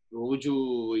రోజు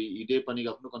ఇదే పని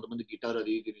కాకుండా కొంతమంది గిటార్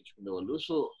అది ఇది నేర్చుకునేవాళ్ళు.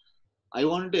 So I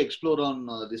want to explore on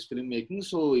this film making.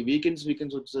 So weekends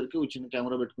వచ్చేసరికి చిన్న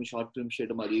కెమెరా పెట్టుకుని షార్ట్ ఫిల్మ్స్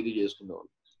చేయడం అది ఇది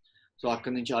చేసుకునేవాళ్ళు. సో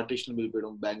అక్కడ నుంచి ఆర్టిస్టులు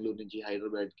పిలిపేయడం, బెంగళూరు నుంచి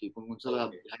హైదరాబాద్ కి, కొన్నిసార్లు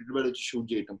హైదరాబాద్ వచ్చి షూట్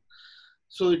చేయటం.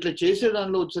 సో ఇట్లా చేసే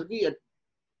దానిలో వచ్చేసరికి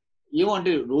ఏమో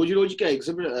అంటే రోజు రోజుకి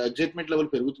ఎగ్జైట్మెంట్ లెవెల్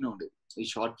పెరుగుతూనే ఉండేది. ఈ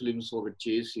షార్ట్ ఫిల్మ్స్ ఒకటి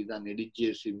చేసి దాన్ని ఎడిట్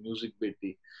చేసి మ్యూజిక్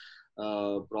పెట్టి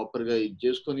ప్రాపర్ గా ఇది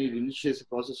చేసుకొని రిలీజ్ చేసే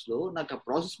ప్రాసెస్ లో నాకు ఆ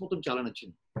ప్రాసెస్ మొత్తం చాలా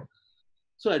నచ్చింది.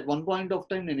 So at one point of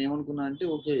time నేను ఏమనుకున్నా అంటే,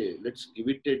 okay let's give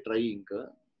it A try, ఇంకా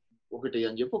ఒకటి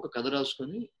అని చెప్పి ఒక కథ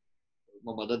రాసుకొని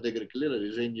మా మదర్ దగ్గరికి వెళ్ళి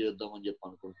రిజైన్ చేద్దాం అని చెప్పి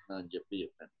అనుకుంటున్నా అని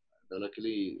చెప్పాను.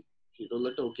 అలాకెళ్ళి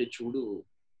హీరోలంటే ఓకే చూడు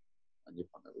అని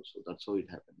చెప్పి అన్నారు. So that's how it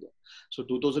happened. So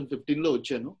 2015లో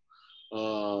వచ్చాను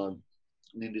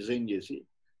నేను రిజైన్ చేసి.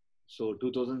 సో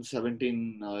 2017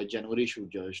 జనవరి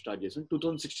షూట్ స్టార్ట్ చేశాను.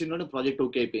 2016లోనే ప్రాజెక్ట్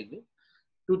ఓకే అయిపోయింది.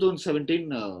 2017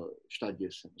 స్టార్ట్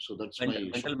చేశాను. సో దట్స్ మై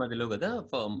మెంటల్ మధ్యలో కదా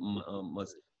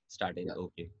స్టార్ట్ అయింది.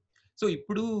 ఓకే. సో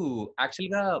ఇప్పుడు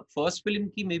యాక్చువల్ గా ఫస్ట్ ఫిల్మ్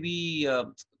కి మేబీ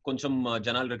కొంచెం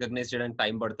జనాలు రికగ్నైజ్ చేయడానికి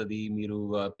టైం పడుతుంది, మీరు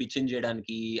పిచ్చింగ్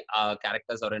చేయడానికి ఆ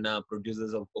క్యారెక్టర్స్ ఎవరైనా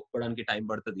ప్రొడ్యూసర్స్ ఒప్పుకోవడానికి టైం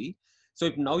పడుతుంది. సో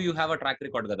ఇప్పుడు now you have a track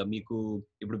record కదా మీకు.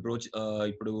 ఇప్పుడు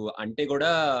ఇప్పుడు అంటే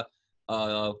కూడా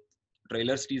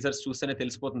ట్రైలర్స్ టీజర్స్ చూస్తేనే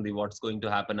తెలిసిపోతుంది వాట్స్ గోయింగ్ టు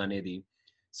హ్యాపెన్ అనేది.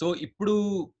 సో ఇప్పుడు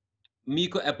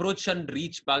మీకు అప్రోచ్ అండ్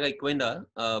రీచ్ బాగా ఎక్కువైందా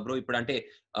బ్రో? ఇప్పుడు అంటే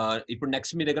ఇప్పుడు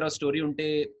నెక్స్ట్ మీ దగ్గర స్టోరీ ఉంటే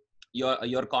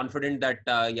యువర్ కాన్ఫిడెంట్ దట్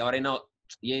ఎవరైనా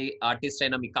ఏ ఆర్టిస్ట్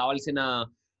అయినా మీకు కావాల్సిన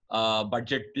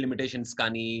బడ్జెట్ లిమిటేషన్స్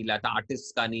కానీ లేకపోతే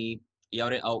ఆర్టిస్ట్ కానీ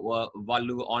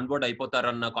వాళ్ళు ఆన్ బోర్డ్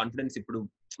అయిపోతారన్న కాన్ఫిడెన్స్ ఇప్పుడు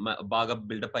బాగా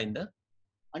బిల్డప్ అయిందా?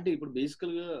 అంటే ఇప్పుడు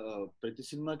బేసికల్ గా ప్రతి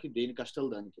సినిమాకి దేని కష్టాలు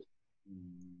దానికి.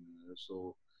 సో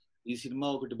ఈ సినిమా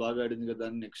ఒకటి బాగా ఆడింది కదా,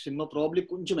 నెక్స్ట్ సినిమా ప్రాబ్లీ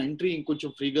కొంచెం ఎంట్రీ ఇంకొంచెం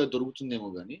ఫ్రీగా దొరుకుతుందేమో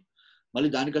కానీ మళ్ళీ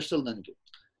దాని కష్టాలు దానికి.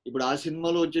 ఇప్పుడు ఆ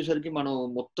సినిమాలో వచ్చేసరికి మనం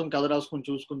మొత్తం కథ రాసుకొని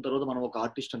చూసుకున్న తర్వాత మనం ఒక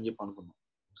ఆర్టిస్ట్ అని చెప్పి అనుకున్నాం,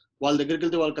 వాళ్ళ దగ్గరికి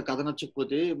వెళ్తే వాళ్ళకి కథ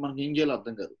నచ్చకపోతే మనకి ఏం చేయాలో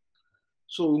అర్థం కాదు.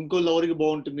 సో ఇంకోళ్ళు ఎవరికి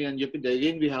బాగుంటుంది అని చెప్పి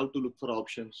again we have to look for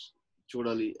options,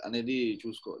 చూడాలి అనేది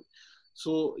చూసుకోవాలి.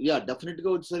 సో యా డెఫినెట్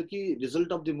గా వచ్చేసరికి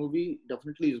result of the movie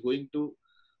definitely is going to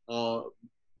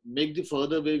make the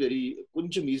further way very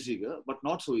కొంచెం ఈజీగా, but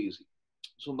not so easy.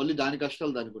 So మళ్ళీ దాని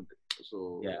కష్టాలు దానికి ఉంటాయి.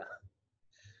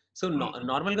 సో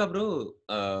నార్మల్ గా బ్రో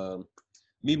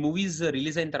మీ మూవీస్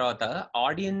రిలీజ్ అయిన తర్వాత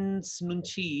ఆడియన్స్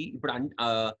నుంచి ఇప్పుడు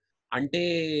అంటే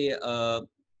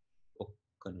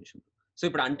ఒక్క నిమిషం. సో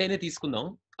ఇప్పుడు అంటేనే తీసుకుందాం,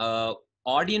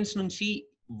 ఆడియన్స్ నుంచి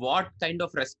వాట్ కైండ్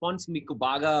ఆఫ్ రెస్పాన్స్ మీకు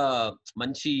బాగా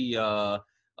మంచి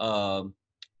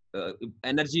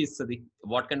ఎనర్జీ ఇస్తుంది?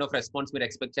 వాట్ కైండ్ ఆఫ్ రెస్పాన్స్ మీరు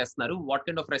ఎక్స్పెక్ట్ చేస్తున్నారు? వాట్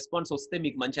కైండ్ ఆఫ్ రెస్పాన్స్ వస్తే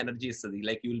మీకు మంచి ఎనర్జీ ఇస్తుంది,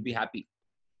 like you will be happy?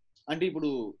 అంటే ఇప్పుడు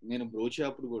నేను బ్రోచే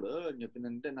అప్పుడు కూడా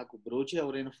చెప్పిందంటే, నాకు బ్రోచే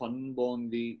ఎవరైనా ఫన్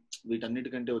బాగుంది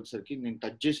వీటన్నిటికంటే వచ్చేసరికి నేను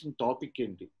టచ్ చేసిన టాపిక్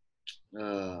ఏంటి,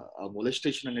 ఆ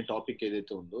మొలెస్టేషన్ అనే టాపిక్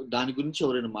ఏదైతే ఉందో దాని గురించి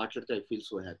ఎవరైనా మాట్లాడితే ఐ ఫీల్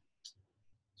సో హ్యాపీ.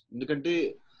 ఎందుకంటే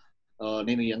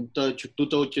నేను ఎంత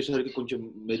చుట్టూతో వచ్చేసరికి కొంచెం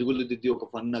మెరుగులు దిద్ది ఒక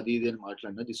ఫన్ అది ఇది అని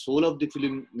మాట్లాడినా, the soul of the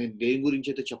film నేను దేని గురించి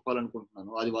అయితే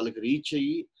చెప్పాలనుకుంటున్నాను అది వాళ్ళకి రీచ్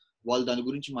అయ్యి వాళ్ళు దాని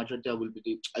గురించి మాట్లాడితే I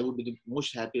would be the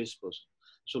most happiest person.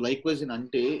 So like wise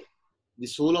అంటే the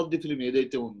soul of the film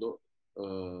ఏదైతే ఉందో,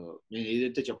 నేను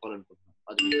ఏదైతే చెప్పాలనుకుంటున్నాను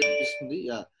అది మీకు అనిపిస్తుంది.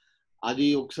 అది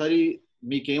ఒకసారి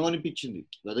మీకేమనిపించింది,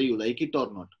 whether you like it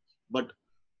or not, but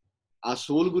ఆ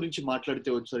సోల్ గురించి మాట్లాడితే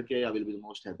వచ్చేసరికి I will be the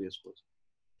most happiest person.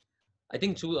 I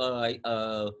think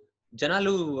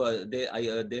జనాలు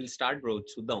దే స్టార్ట్ బ్రో.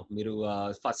 చూద్దాం. మీరు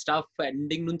ఫస్ట్ హాఫ్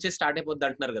ఎండింగ్ నుంచే స్టార్ట్ అయిపోద్ది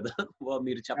అంటున్నారు కదా.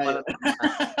 మీరు చెప్పాలనుకున్న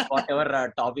వాట్ ఎవర్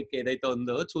టాపిక్ ఏదైతే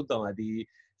ఉందో చూద్దాం. అది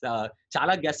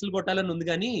చాలా గెస్ట్లు కొట్టాలని ఉంది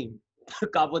కానీ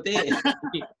కాకపోతే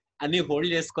అన్ని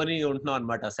హోల్డ్ చేసుకొని ఉంటున్నాం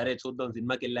అనమాట. సరే చూద్దాం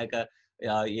సినిమాకి వెళ్ళాక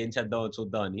ఏం చేద్దాం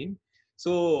చూద్దాం అని.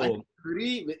 So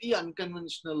very very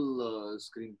unconventional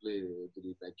screen play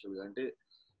Dilip యాక్చువల్గా. అంటే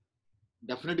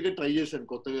డెఫినెట్ గా ట్రై చేశాను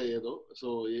కొత్తగా ఏదో. So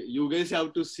you guys have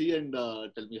to see and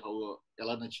tell me how,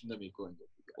 ఎలా నచ్చిందా మీకు అని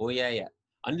చెప్పి. ఓ యా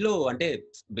అందులో అంటే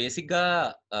బేసిక్ గా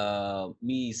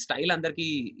మీ స్టైల్ అందరికి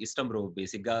ఇష్టం బ్రో.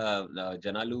 బేసిక్ గా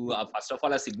జనాలు ఫస్ట్ ఆఫ్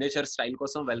ఆల్ ఆ సిగ్నేచర్ స్టైల్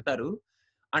కోసం వెళ్తారు.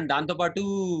 అండ్ దాంతో పాటు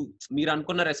మీరు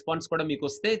అనుకున్న రెస్పాన్స్ కూడా మీకు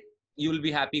వస్తే యూ విల్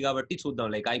బి హ్యాపీ. కాబట్టి చూద్దాం.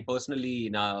 లైక్ ఐ పర్సనలీ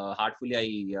నా heartfully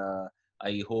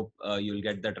I hope you will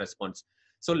get that response.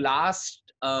 So last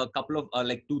couple of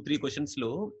like 2-3 questions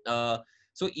లో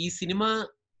సో ఈ సినిమా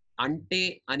అంటే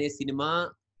అనే సినిమా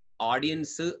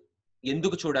ఆడియన్స్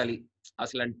ఎందుకు చూడాలి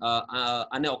అసలు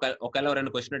అని ఒకవేళ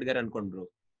ఎవరైనా క్వశ్చన్ అడిగారు అనుకోండి బ్రో,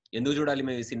 ఎందుకు చూడాలి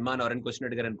మేము ఈ సినిమా అని ఎవరైనా క్వశ్చన్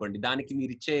అడిగారు అనుకోండి, దానికి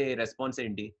మీరు ఇచ్చే రెస్పాన్స్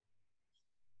ఏంటి?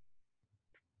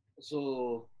 సో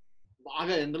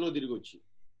బాగా ఎండలో తిరిగి వచ్చి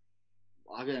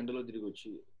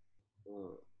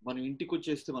మనం ఇంటికి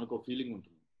వచ్చేస్తే మనకు ఒక ఫీలింగ్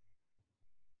ఉంటుంది.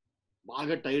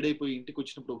 బాగా టైర్డ్ అయిపోయి ఇంటికి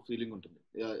వచ్చినప్పుడు ఒక ఫీలింగ్ ఉంటుంది.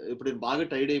 ఇప్పుడు నేను బాగా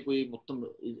టైర్డ్ అయిపోయి మొత్తం,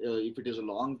 if it is a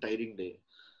long tiring day,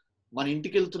 మన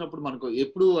ఇంటికి వెళ్తున్నప్పుడు మనకు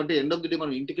ఎప్పుడు అంటే ఎండ్ ఆఫ్ ది డే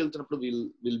మనం ఇంటికి వెళ్తున్నప్పుడు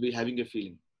will be having a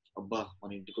feeling, అబ్బా మన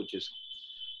ఇంటికి వచ్చేసాం.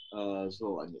 సో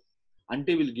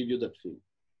అంటే will give you that feel,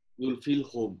 you will feel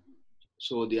home.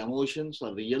 So the emotions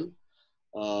are real,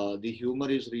 the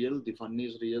humour is real, the fun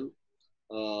is real,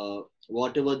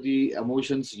 whatever the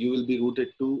emotions you will be rooted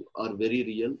to are very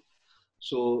real.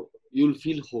 So you will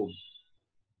feel home.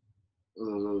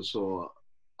 So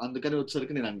అందుకని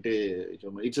వచ్చేసరికి నేను అంటే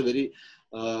it's a very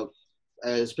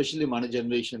especially మన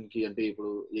generation కి, అంటే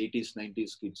ఇప్పుడు 80s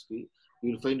 90s kids కి you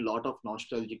will find lot of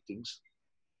nostalgic things.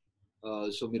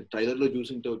 So మీరు ట్రైలర్ లో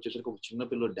చూసింటే వచ్చేసరికి ఒక చిన్న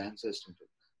పిల్లలు డాన్స్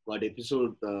వేస్తుంటారు. వాటి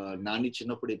ఎపిసోడ్, నాని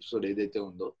చిన్నప్పుడు ఎపిసోడ్ ఏదైతే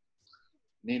ఉందో,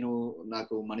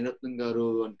 నాకు మణిరత్నం గారు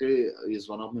అంటే is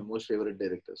one of my most favourite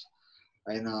directors.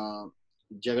 ఆయన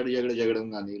జగడం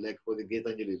కానీ, లేకపోతే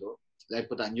గీతాంజలిలో,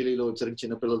 లేకపోతే అంజలిలో వచ్చరికి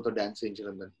చిన్నపిల్లలతో డాన్స్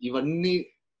చేయించడం కానీ, ఇవన్నీ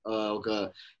ఒక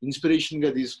ఇన్స్పిరేషన్ గా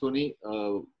తీసుకొని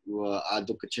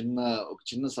అదొక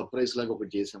చిన్న సర్ప్రైజ్ లాగా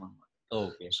ఒకటి చేసామన్నమాట.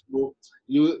 So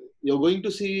you going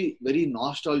to see very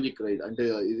nostalgic ride. అంటే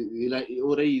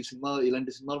ఈ సినిమా,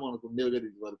 ఇలాంటి సినిమాలు మనకు ఉండేవి కదా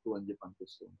ఇది వరకు అని చెప్పి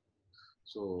అనిపిస్తుంది.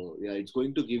 So yeah, it's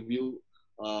going to give you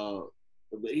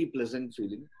very pleasant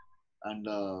feeling. And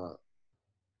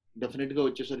definite గా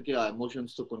వచ్చేసరికి ఆ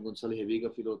ఎమోషన్స్ తో కొన్నిసార్లు హెవీగా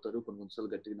ఫీల్ అవుతారు, కొన్నిసార్లు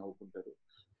గట్టిగా నవ్వుకుంటారు.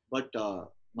 బట్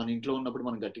మన ఇంట్లో ఉన్నప్పుడు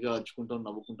మనం గట్టిగా అరుచుకుంటాం,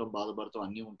 నవ్వుకుంటాం, బాధపడతాం,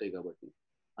 అన్నీ ఉంటాయి. కాబట్టి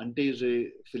అంటే is a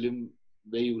film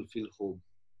way you will feel home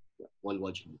while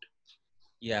watching it.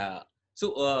 Yeah.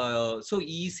 So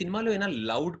ఈ సినిమాలో ఏమైనా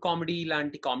లౌడ్ కామెడీ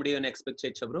లాంటి కామెడీ ఏమైనా ఎక్స్పెక్ట్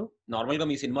చేయొచ్చా బ్రో? నార్మల్ గా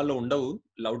మీ సినిమాల్లో ఉండవు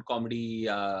లౌడ్ కామెడీ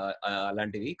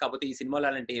అలాంటివి, కాకపోతే ఈ సినిమాలో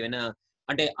అలాంటి ఏమైనా,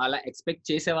 అంటే అలా ఎక్స్పెక్ట్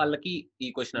చేసే వాళ్ళకి ఈ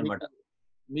క్వశ్చన్ అన్నమాట.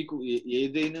 మీకు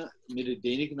ఏదైనా మీరు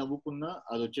దేనికి నవ్వుకున్నా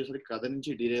అది వచ్చేసరికి కథ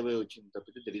నుంచి డిరైవ్ అయి వచ్చింది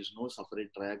తప్పితే there is no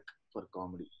separate track for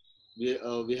comedy.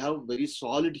 we have very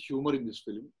solid humor in this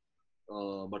film,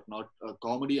 but not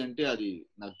comedy. అంటే అది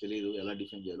నాకు తెలియదు ఎలా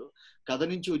డిఫైన్ చేయాలో. కథ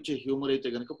నుంచి వచ్చే హ్యూమర్ అయితే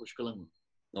కనుక పుష్కలంగా ఉంది.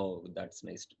 ఓ that's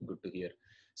nice, good to hear.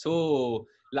 So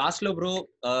last లో బ్రో,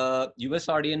 యుఎస్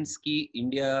ఆడియన్స్ కి,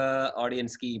 ఇండియా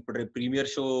ఆడియన్స్ కి ఇప్పుడు ప్రీమియర్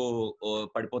షో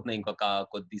పడిపోతున్నాయి ఇంకొక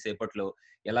కొద్దిసేపట్లో.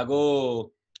 ఎలాగో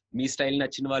మీ స్టైల్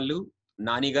నచ్చిన వాళ్ళు,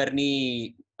 నాని గారిని,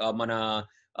 మన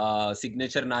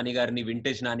సిగ్నేచర్ నాని గారిని,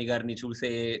 వింటేజ్ నాని గారిని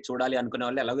చూడాలి అనుకునే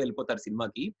వాళ్ళు ఎలాగో వెళ్ళిపోతారు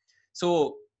సినిమాకి. సో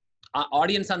ఆ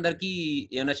ఆడియన్స్ అందరికి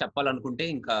ఏమైనా చెప్పాలనుకుంటే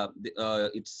ఇంకా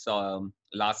it's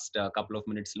last couple of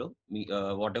minutes లో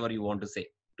what ever you want to say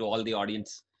to all the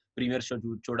audience, premiere show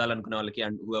చూడాలనుకునే వాళ్ళకి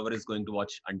and who ever is going to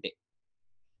watch అంటే.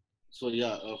 సో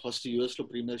యా, ఫస్ట్ యుఎస్ లో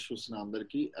ప్రీమియర్ చూస్తున్న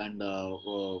అందరికి, and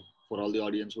for all the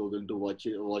audience who are going to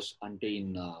watch అంటే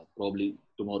in probably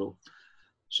tomorrow.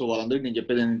 So వాళ్ళందరికీ నేను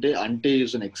చెప్పేది ఏంటంటే, అంటే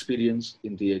is an experience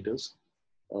in theatres.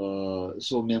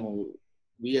 So మేము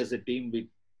we as a team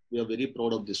we're very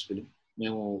proud of this film.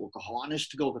 మేము ఒక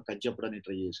హానెస్ట్ గా ఒక కథ చెప్పడానికి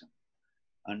ట్రై చేసాం.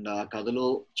 అండ్ ఆ కథలో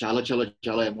చాలా చాలా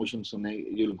చాలా ఎమోషన్స్ ఉన్నాయి.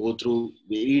 You will go through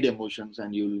varied emotions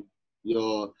and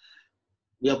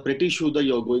we are pretty sure that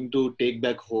you're going to take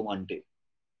back home అంటే.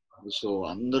 సో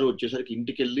అందరూ వచ్చేసరికి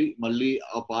ఇంటికి వెళ్ళి మళ్ళీ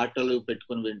ఆ పాటలు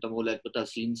పెట్టుకొని వింటము, లేకపోతే ఆ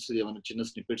సీన్స్ ఏమైనా చిన్న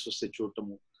స్నిప్పెట్స్ వస్తే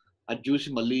చూడటము, అది చూసి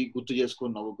మళ్ళీ గుర్తు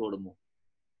చేసుకొని నవ్వుకోవడము,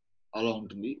 అలా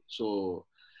ఉంటుంది. సో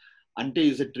అంటే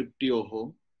is a trip to your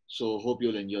home. So hope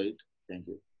you'll enjoy it. Thank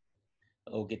you.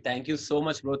 Okay, thank you so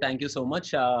much bro, thank you so much.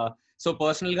 So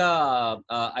personal గా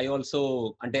ఐ ఆల్సో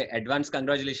అంటే అడ్వాన్స్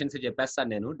కంగ్రాచులేషన్స్ చెప్పేస్తాను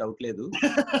నేను, డౌట్ లేదు.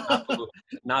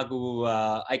 నాకు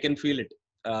I can feel it,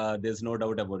 there is no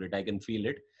doubt about it, I can feel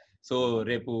it. So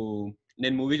రేపు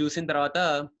నేను movie చూసిన తర్వాత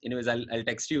ఎనీవేస్ ఐ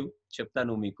టెక్స్ట్ యూ,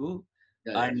 చెప్తాను మీకు.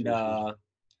 And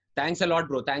thanks a lot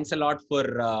bro, thanks a lot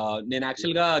for, నేను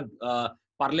యాక్చువల్ గా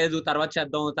పర్లేదు తర్వాత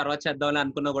చేద్దాం అని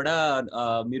అనుకున్నా కూడా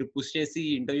మీరు పుష్ చేసి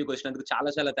ఇంటర్వ్యూకి వచ్చినందుకు చాలా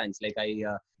చాలా thanks. Like I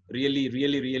really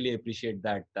appreciate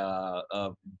that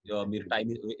మీరు టైం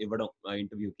ఇవ్వడం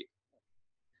ఇంటర్వ్యూకి.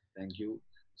 Thank you.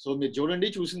 సో మీరు చూడండి,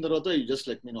 చూసిన తర్వాత you just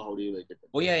let me know how do you like it.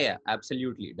 Oh yeah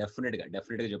absolutely, definite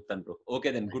గా చెప్తాను bro.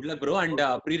 Okay then, good luck bro. And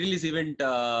pre release event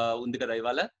ఉంది కదా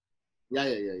ఇవాళ. Yeah.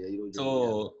 So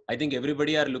I think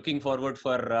everybody are looking forward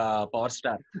for Power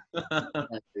Star.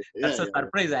 That's a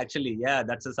surprise actually. Yeah,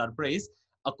 that's a surprise.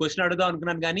 A question అడుగుదాం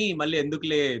అనుకున్నాను కానీ మళ్ళీ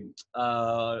ఎందుకులే,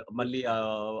 మళ్ళీ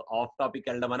of topic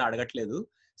వెళ్దాం అని అడగట్లేదు.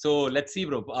 So let's see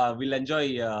bro, will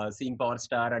enjoy seeing power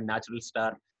star and natural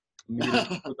star.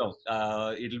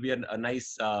 It will be a nice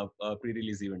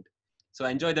pre-release event. So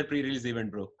enjoy the pre-release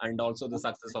event bro, and also the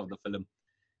success of the film.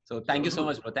 So thank you so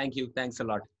much bro. Thanks a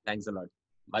lot.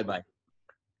 Bye bye.